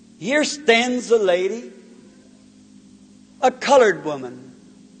 Here stands a lady, a colored woman.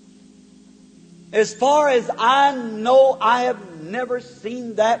 As far as I know, I have never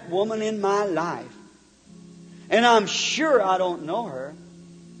seen that woman in my life. And I'm sure I don't know her.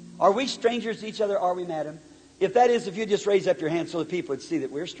 Are we strangers to each other? Are we, madam? If that is, if you just raise up your hand so the people would see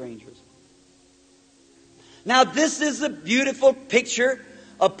that we're strangers. Now, this is a beautiful picture,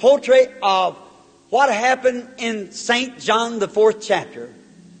 a portrait of what happened in St. John, the 4th chapter.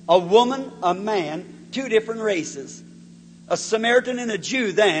 A woman, a man, two different races. A Samaritan and a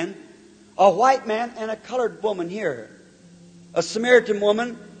Jew then. A white man and a colored woman here. A Samaritan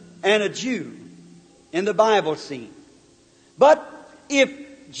woman and a Jew in the Bible scene. But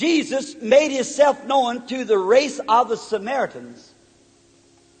if Jesus made Himself known to the race of the Samaritans,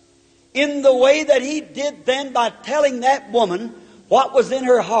 in the way that He did then by telling that woman what was in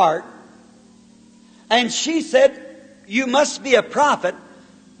her heart, and she said, you must be a prophet,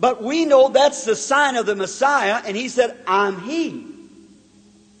 but we know that's the sign of the Messiah, and He said, I'm He.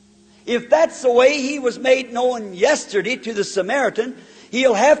 If that's the way He was made known yesterday to the Samaritan,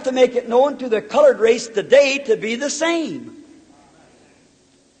 He'll have to make it known to the colored race today to be the same.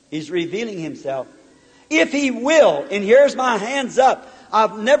 He's revealing Himself. If He will, and here's my hands up,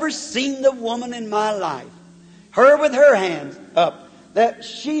 I've never seen the woman in my life. Her with her hands up.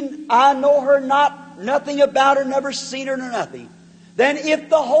 I know her not, nothing about her, never seen her nor nothing. Then if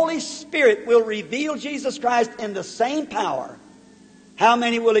the Holy Spirit will reveal Jesus Christ in the same power, how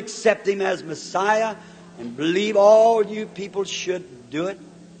many will accept Him as Messiah and believe all you people should do it?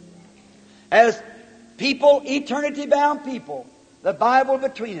 As people, eternity-bound people, the Bible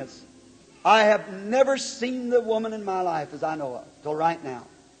between us, I have never seen the woman in my life as I know of, till right now.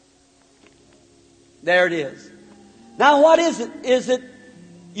 There it is. Now what is it? Is it,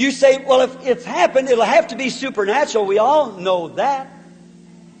 you say, well, if it's happened, it'll have to be supernatural. We all know that.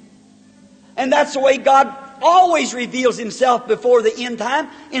 And that's the way God always reveals Himself before the end time,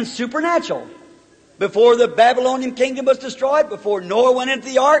 in supernatural. Before the Babylonian kingdom was destroyed, before Noah went into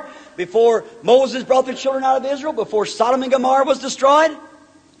the ark, before Moses brought the children out of Israel, before Sodom and Gomorrah was destroyed,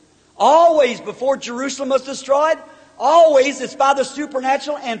 always before Jerusalem was destroyed, always it's by the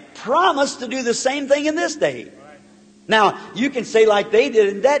supernatural, and promised to do the same thing in this day. Now, you can say like they did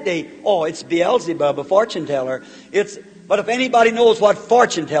in that day, oh, it's Beelzebub, a fortune teller. But if anybody knows what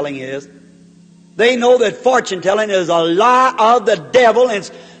fortune telling is, they know that fortune telling is a lie of the devil, and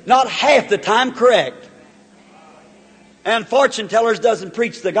it's not half the time correct. And fortune tellers doesn't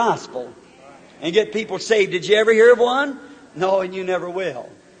preach the gospel. and get people saved. Did you ever hear of one? No, and you never will.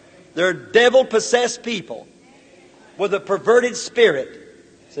 They're devil-possessed people with a perverted spirit.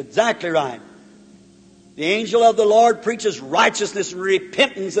 It's exactly right. The angel of the Lord preaches righteousness and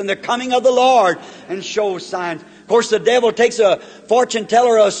repentance and the coming of the Lord and shows signs. Of course, the devil takes a fortune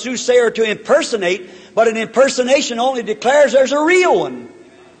teller or a soothsayer to impersonate, but an impersonation only declares there's a real one.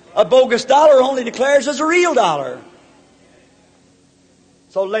 A bogus dollar only declares there's a real dollar.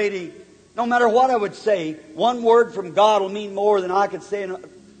 So, lady, no matter what I would say, one word from God will mean more than I could say in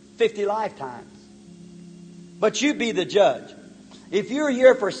 50 lifetimes. But you be the judge. If you're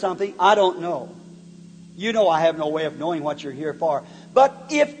here for something, I don't know. You know I have no way of knowing what you're here for. But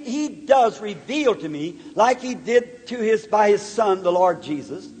if He does reveal to me, like He did by His Son, the Lord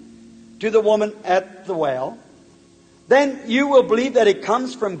Jesus, to the woman at the well, then you will believe that it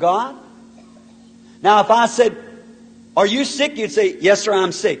comes from God. Now, if I said, "Are you sick?" you'd say, "Yes, sir,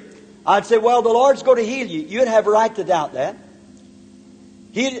 I'm sick." I'd say, "Well, the Lord's going to heal you." You'd have a right to doubt that.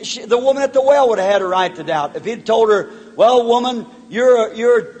 The woman at the well would have had a right to doubt. If He'd told her, "Well, woman,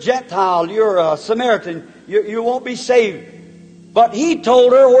 you're a Gentile, you're a Samaritan, you won't be saved." But He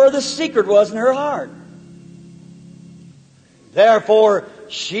told her where the secret was in her heart. Therefore,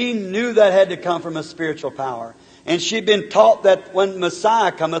 she knew that had to come from a spiritual power. And she'd been taught that when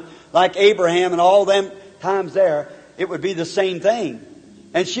Messiah cometh, like Abraham and all them times there, it would be the same thing.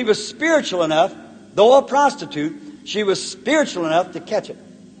 And she was spiritual enough, though a prostitute, she was spiritual enough to catch it.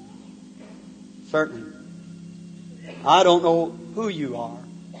 Certainly. I don't know who you are,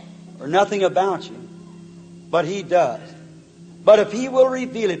 or nothing about you, but He does. But if He will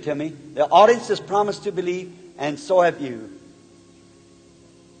reveal it to me, the audience has promised to believe, and so have you.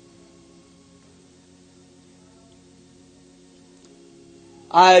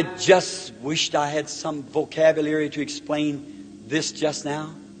 I just wished I had some vocabulary to explain this just now.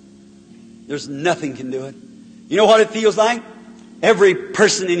 There's nothing can do it. You know what it feels like? Every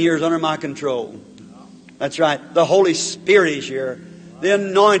person in here is under my control. That's right. The Holy Spirit is here. The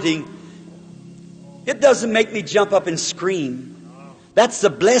anointing. It doesn't make me jump up and scream. That's the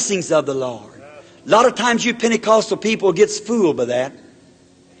blessings of the Lord. A lot of times you Pentecostal people gets fooled by that.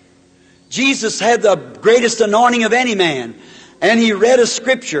 Jesus had the greatest anointing of any man. And He read a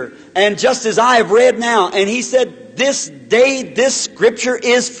scripture, and just as I have read now, and He said, "This day this scripture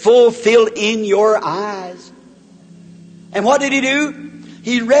is fulfilled in your eyes." And what did He do?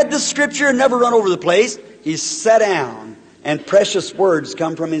 He read the scripture and never run over the place. He sat down, and precious words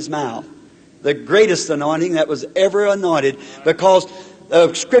come from His mouth. The greatest anointing that was ever anointed, because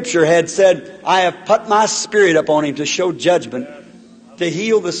the scripture had said, "I have put my Spirit upon Him to show judgment, to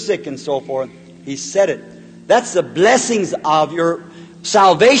heal the sick," and so forth. He said it. That's the blessings of your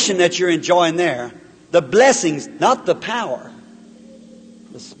salvation that you're enjoying there. The blessings, not the power.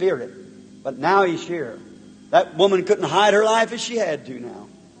 The Spirit. But now He's here. That woman couldn't hide her life as she had to now.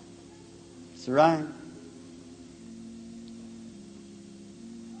 That's right.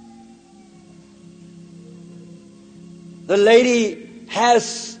 The lady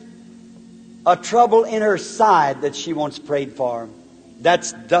has a trouble in her side that she wants prayed for.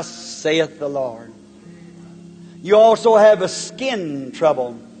 That's "Thus saith the Lord." You also have a skin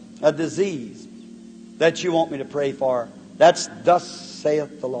trouble, a disease that you want me to pray for. That's "Thus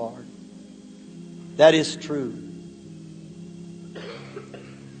saith the Lord." That is true.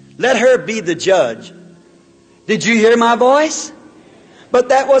 Let her be the judge. Did you hear my voice? But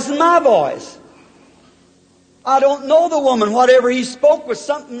that wasn't my voice. I don't know the woman. Whatever He spoke was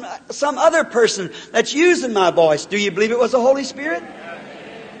some other person that's using my voice. Do you believe it was the Holy Spirit?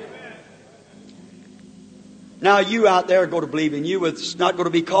 Now you out there go to believing. You was not going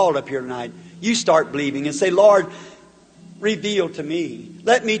to be called up here tonight. You start believing and say, "Lord, reveal to me.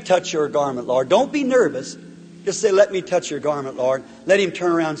 Let me touch your garment, Lord." Don't be nervous. Just say, "Let me touch your garment, Lord." Let Him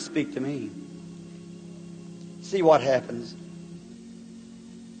turn around and speak to me. See what happens.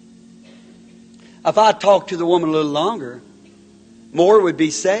 If I talked to the woman a little longer, more would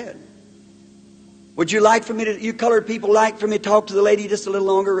be said. Would you like for me to, you colored people, like for me to talk to the lady just a little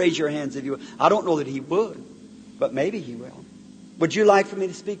longer? Raise your hands if you would. I don't know that He would, but maybe He will. Would you like for me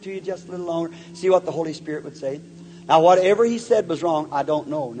to speak to you just a little longer? See what the Holy Spirit would say? Now, whatever He said was wrong, I don't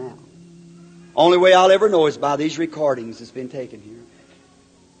know now. Only way I'll ever know is by these recordings that's been taken here.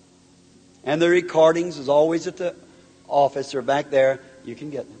 And the recordings is always at the office or back there. You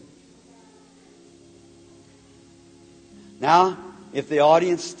can get them. Now, if the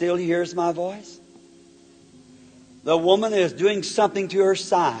audience still hears my voice, the woman is doing something to her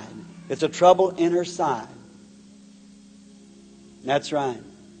side. It's a trouble in her side. That's right.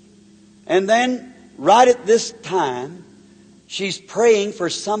 And then, right at this time, she's praying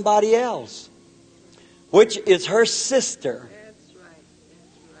for somebody else. which is her sister. That's right.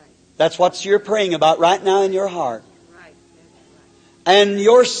 That's right. That's what you're praying about right now in your heart. Right. That's right. And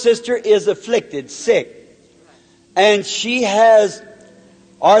your sister is afflicted, sick. And she has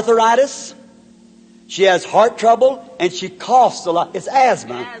arthritis, she has heart trouble, and she coughs a lot. It's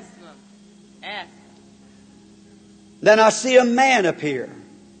asthma. Asthma. Then I see a man appear.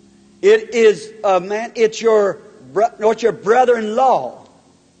 It is a man, it's your brother-in-law.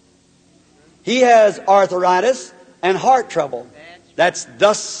 He has arthritis and heart trouble. That's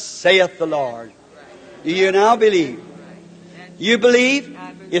thus saith the Lord. Do you now believe? You believe?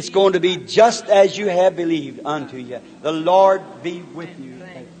 It's going to be just as you have believed unto you. The Lord be with you.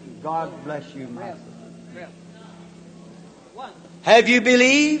 God bless you, my sister. Have you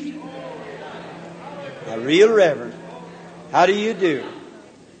believed? A real reverend. How do you do?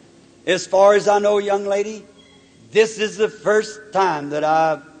 As far as I know, young lady, this is the first time that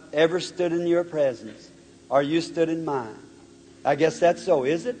I've ever stood in your presence, or you stood in mine. I guess that's so,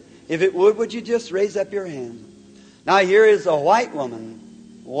 is it? If it would you just raise up your hand? Now here is a white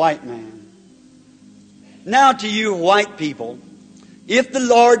woman, white man. Now to you white people, if the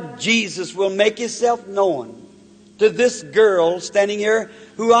Lord Jesus will make Himself known to this girl standing here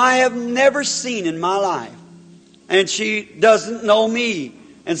who I have never seen in my life, and she doesn't know me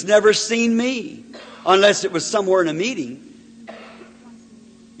and's never seen me unless it was somewhere in a meeting.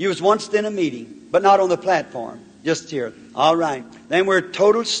 You was once in a meeting, but not on the platform, just here. All right. Then we're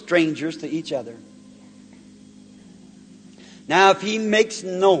total strangers to each other. Now if He makes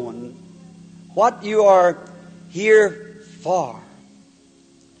known what you are here for,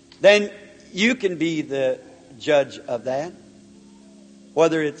 then you can be the judge of that.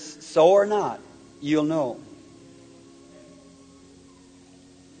 Whether it's so or not, you'll know.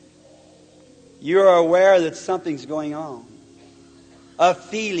 You're aware that something's going on. A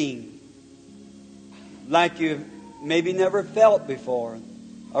feeling like you've maybe never felt before.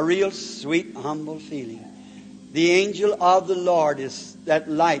 A real sweet, humble feeling. The angel of the Lord that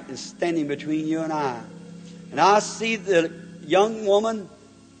light is standing between you and I. And I see the young woman,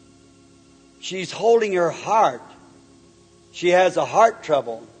 she's holding her heart. She has a heart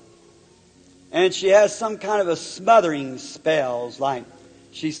trouble. And she has some kind of a smothering spells, like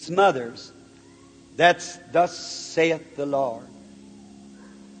she smothers. That's thus saith the Lord.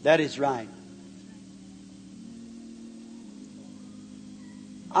 That is right.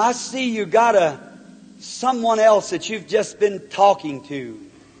 I see you got someone else that you've just been talking to.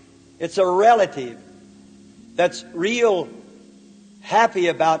 It's a relative that's real happy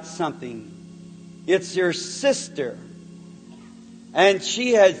about something. It's your sister. And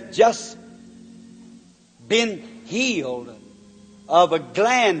she has just been healed of a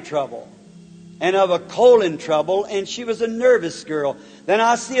gland trouble and of a colon trouble, and she was a nervous girl. Then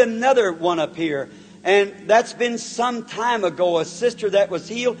I see another one appear, and that's been some time ago, a sister that was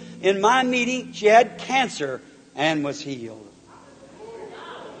healed. In my meeting, she had cancer and was healed.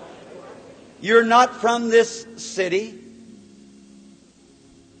 You're not from this city.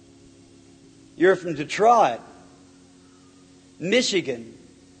 You're from Detroit, Michigan.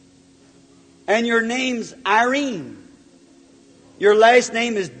 And your name's Irene. Your last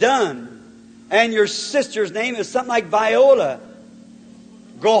name is Dunn. And your sister's name is something like Viola.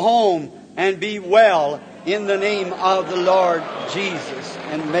 Go home and be well in the name of the Lord Jesus.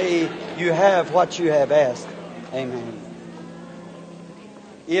 And may you have what you have asked. Amen.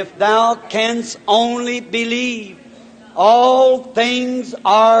 If thou canst only believe, all things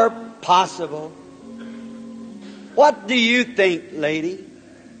are possible. What do you think, lady?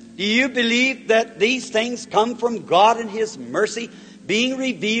 Do you believe that these things come from God and His mercy being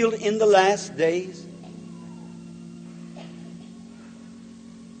revealed in the last days?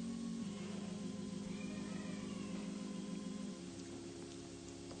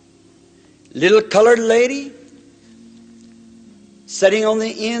 Little colored lady sitting on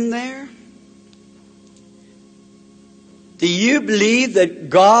the end there. Do you believe that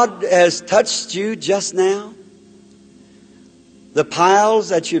God has touched you just now? The piles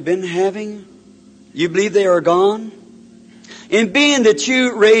that you've been having, you believe they are gone? And being that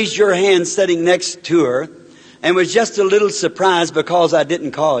you raised your hand sitting next to her and was just a little surprised because I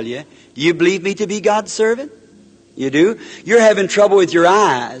didn't call you, you believe me to be God's servant? You do? You're having trouble with your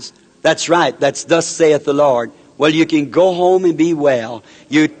eyes. That's right. That's thus saith the Lord. Well, you can go home and be well.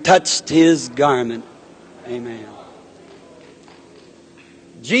 You touched His garment. Amen.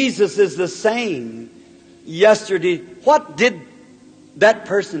 Jesus is the same yesterday. What did that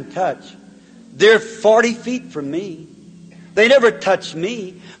person touch? They're 40 feet from me. They never touched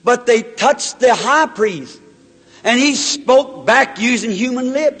me, but they touched the high priest. And he spoke back using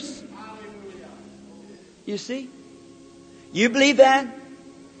human lips. You see? You believe that?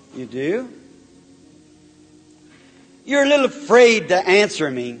 You do? You're a little afraid to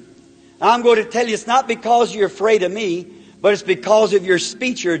answer me. I'm going to tell you it's not because you're afraid of me, but it's because of your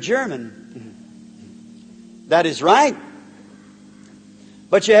speech. You're German. That is right.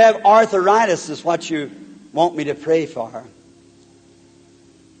 But you have arthritis is what you want me to pray for.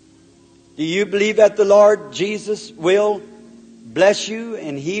 Do you believe that the Lord Jesus will bless you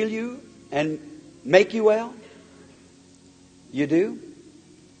and heal you and make you well? You do?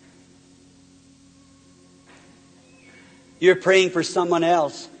 You're praying for someone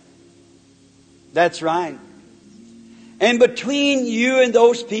else. That's right. And between you and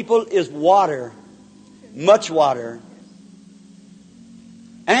those people is water. Much water.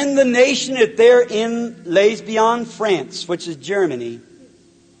 And the nation that they're in lays beyond France, which is Germany.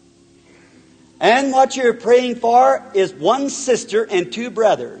 And what you're praying for is one sister and two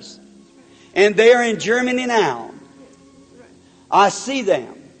brothers. And they are in Germany now. I see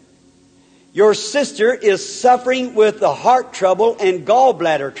them. Your sister is suffering with the heart trouble and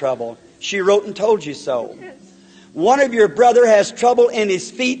gallbladder trouble. She wrote and told you so. One of your brother has trouble in his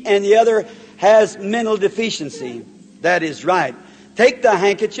feet and the other has mental deficiency. That is right. Take the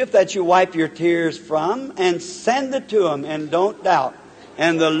handkerchief that you wipe your tears from and send it to them, and don't doubt.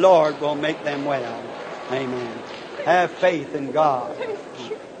 And the Lord will make them well. Amen. Have faith in God.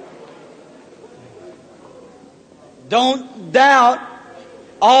 Don't doubt.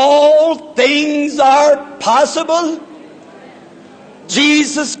 All things are possible.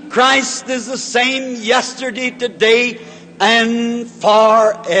 Jesus Christ is the same yesterday, today, and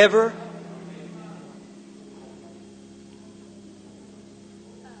forever.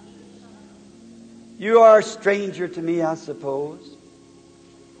 You are a stranger to me, I suppose.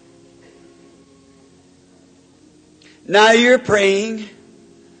 Now you're praying,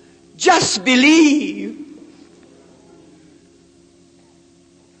 just believe.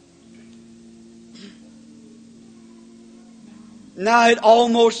 Now it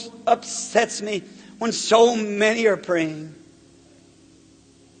almost upsets me when so many are praying.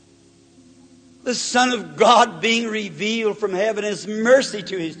 The Son of God being revealed from heaven is mercy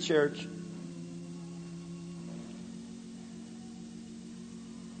to His church.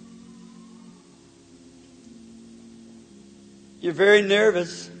 You're very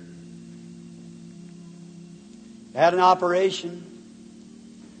nervous. You had an operation.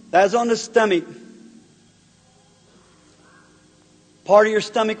 That was on the stomach. Part of your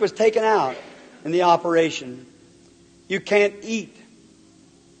stomach was taken out in the operation. You can't eat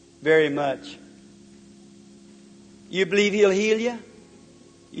very much. You believe He'll heal you?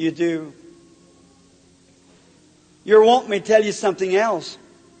 You do. You're wanting me to tell you something else.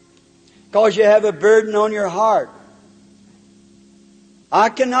 Because you have a burden on your heart. I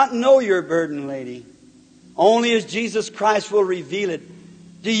cannot know your burden, lady. Only as Jesus Christ will reveal it.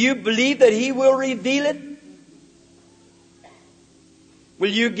 Do you believe that He will reveal it? Will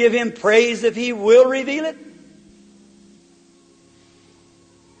you give Him praise if He will reveal it?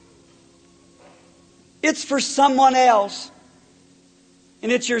 It's for someone else. And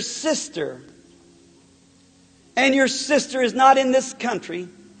it's your sister. And your sister is not in this country.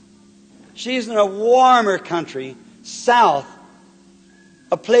 She's in a warmer country, south.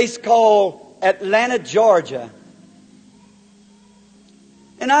 A place called Atlanta, Georgia.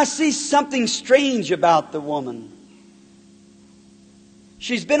 And I see something strange about the woman.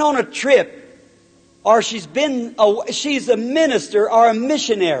 She's been on a trip, or she's a minister or a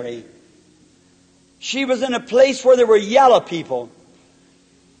missionary. She was in a place where there were yellow people.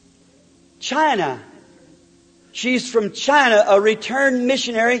 China. She's from China, a returned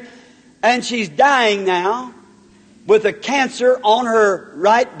missionary, and she's dying now with a cancer on her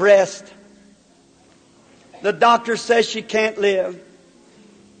right breast. The doctor says she can't live.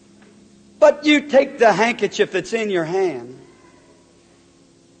 But you take the handkerchief that's in your hand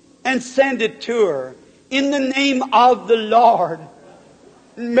and send it to her in the name of the Lord.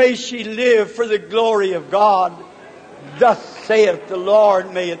 May she live for the glory of God. Thus saith the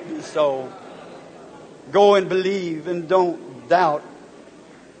Lord, may it be so. Go and believe and don't doubt.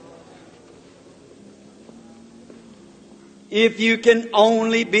 If you can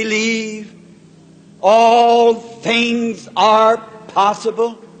only believe, all things are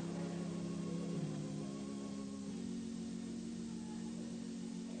possible.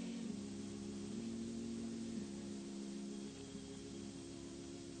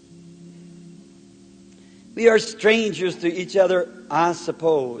 We are strangers to each other, I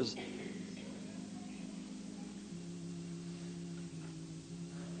suppose.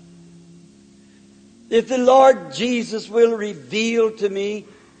 If the Lord Jesus will reveal to me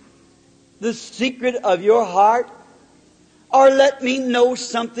the secret of your heart, or let me know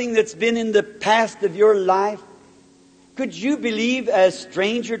something that's been in the past of your life? Could you believe as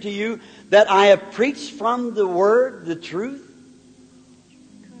stranger to you that I have preached from the Word the truth?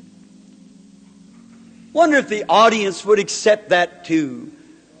 Wonder if the audience would accept that too.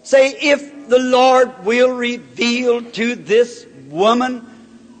 Say, if the Lord will reveal to this woman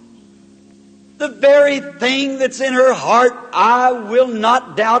the very thing that's in her heart, I will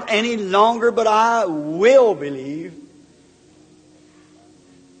not doubt any longer, but I will believe.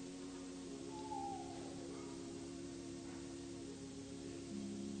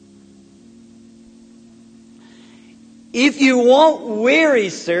 If you won't weary,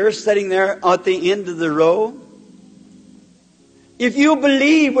 sir, sitting there at the end of the row, if you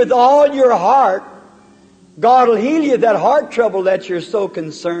believe with all your heart, God will heal you of that heart trouble that you're so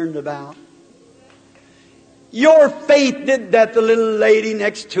concerned about. Your faith did that, the little lady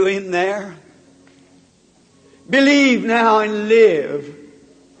next to him there. Believe now and live.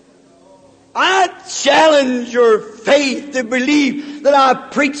 I challenge your faith to believe that I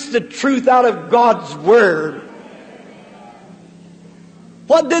preach the truth out of God's Word.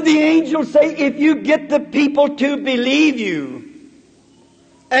 What did the angel say? If you get the people to believe you,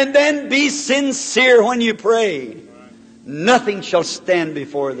 and then be sincere when you pray, nothing shall stand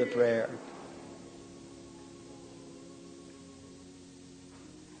before the prayer.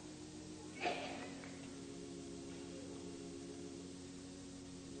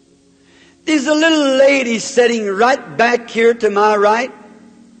 There's a little lady sitting right back here to my right.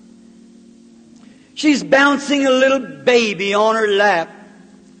 She's bouncing a little baby on her lap.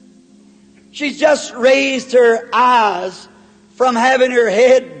 She's just raised her eyes from having her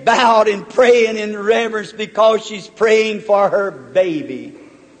head bowed and praying in reverence because she's praying for her baby.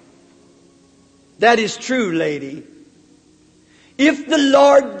 That is true, lady. If the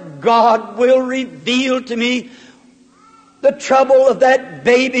Lord God will reveal to me the trouble of that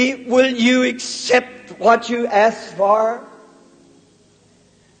baby, will you accept what you ask for?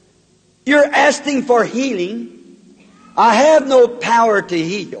 You're asking for healing. I have no power to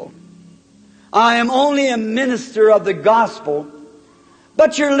heal. I am only a minister of the gospel.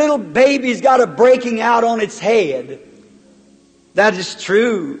 But your little baby's got a breaking out on its head. That is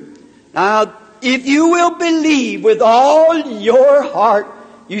true. Now, if you will believe with all your heart,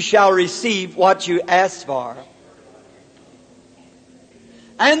 you shall receive what you ask for.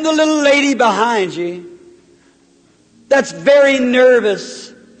 And the little lady behind you, that's very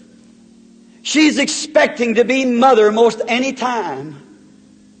nervous. She's expecting to be mother most any time.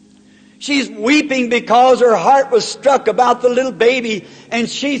 She's weeping because her heart was struck about the little baby, and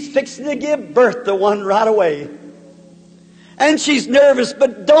she's fixing to give birth to one right away. And she's nervous,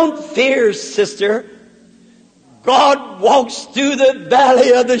 but don't fear, sister. God walks through the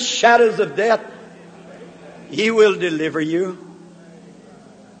valley of the shadows of death. He will deliver you.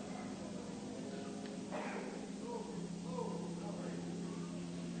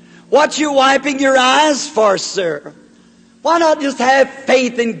 What you wiping your eyes for, sir? Why not just have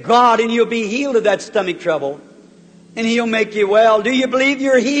faith in God and you'll be healed of that stomach trouble? And He'll make you well. Do you believe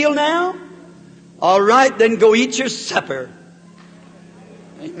you're healed now? All right, then go eat your supper.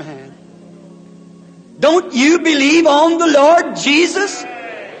 Amen. Don't you believe on the Lord Jesus?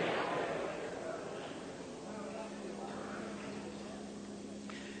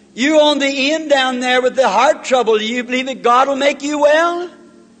 You on the end down there with the heart trouble, do you believe that God will make you well?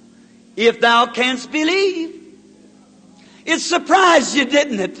 If thou canst believe. It surprised you,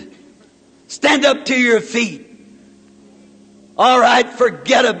 didn't it? Stand up to your feet. All right,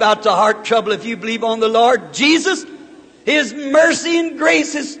 forget about the heart trouble if you believe on the Lord Jesus. His mercy and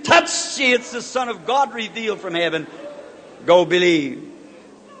grace has touched you. It's the Son of God revealed from heaven. Go believe.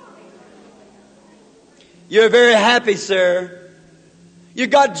 You're very happy, sir. You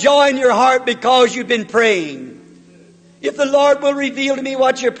got joy in your heart because you've been praying. If the Lord will reveal to me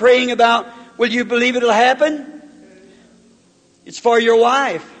what you're praying about, will you believe it'll happen? It's for your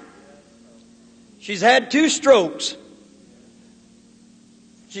wife. She's had 2 strokes.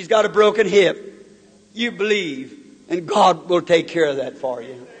 She's got a broken hip. You believe, and God will take care of that for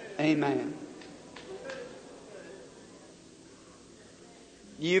you. Amen.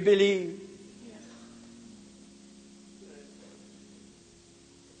 You believe?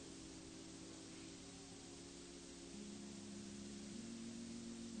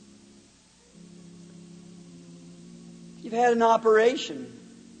 You've had an operation.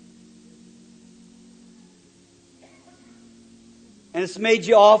 And it's made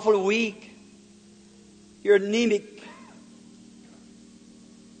you awful weak. You're anemic.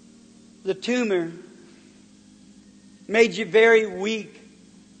 The tumor made you very weak.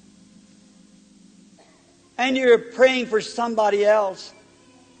 and you're praying for somebody else,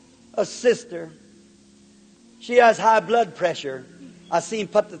 a sister. She has high blood pressure. I seen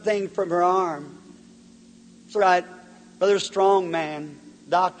put the thing from her arm. That's right. Brother Strong man,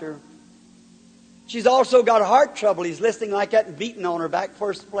 doctor. She's also got heart trouble. He's listening like that and beating on her back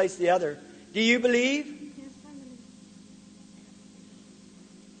first place the other. Do you believe? Yes, I believe.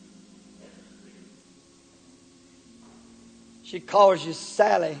 She calls you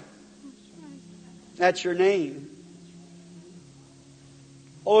Sally. That's right. That's your name.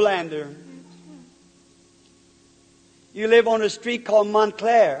 Olander. That's right. You live on a street called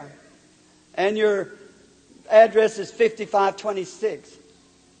Montclair, and your address is 5526.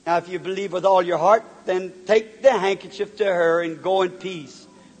 Now, if you believe with all your heart, then take the handkerchief to her and go in peace.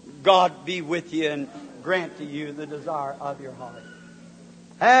 God be with you and grant to you the desire of your heart.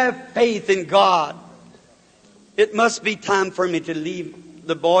 Have faith in God. It must be time for me to leave.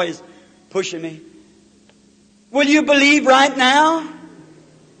 The boys pushing me. Will you believe right now?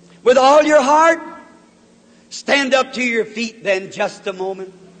 With all your heart? Stand up to your feet then just a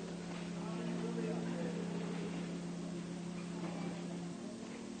moment.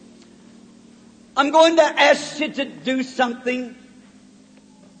 I'm going to ask you to do something.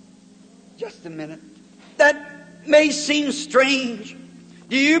 Just a minute. That may seem strange.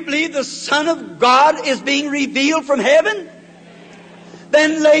 Do you believe the Son of God is being revealed from heaven?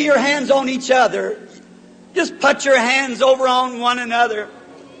 Then lay your hands on each other. Just put your hands over on one another.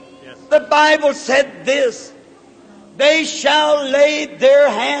 Yes. The Bible said this. They shall lay their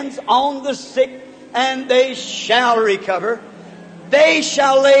hands on the sick and they shall recover. They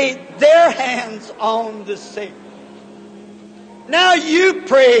shall lay their hands on the sick. Now you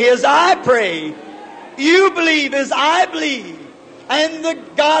pray as I pray. You believe as I believe. And the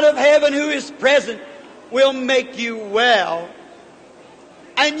God of heaven who is present will make you well.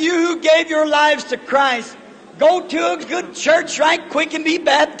 And you who gave your lives to Christ, go to a good church right quick and be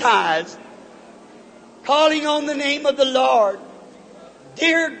baptized. Calling on the name of the Lord.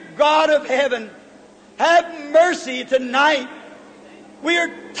 Dear God of heaven, have mercy tonight. We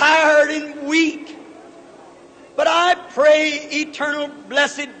are tired and weak. But I pray, eternal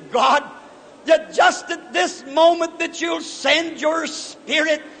blessed God, that just at this moment that you'll send your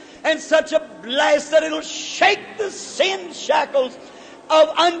Spirit and such a blast that it'll shake the sin shackles of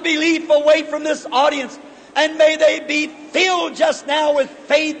unbelief away from this audience. And may they be filled just now with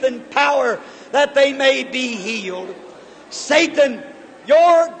faith and power that they may be healed. Satan,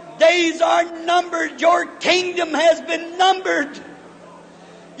 your days are numbered. Your kingdom has been numbered.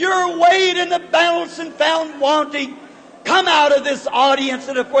 You're weighed in the balance and found wanting. Come out of this audience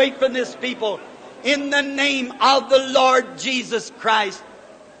and away from this people in the name of the Lord Jesus Christ.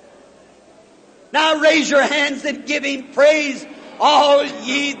 Now raise your hands and give Him praise, all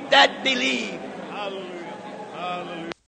ye that believe.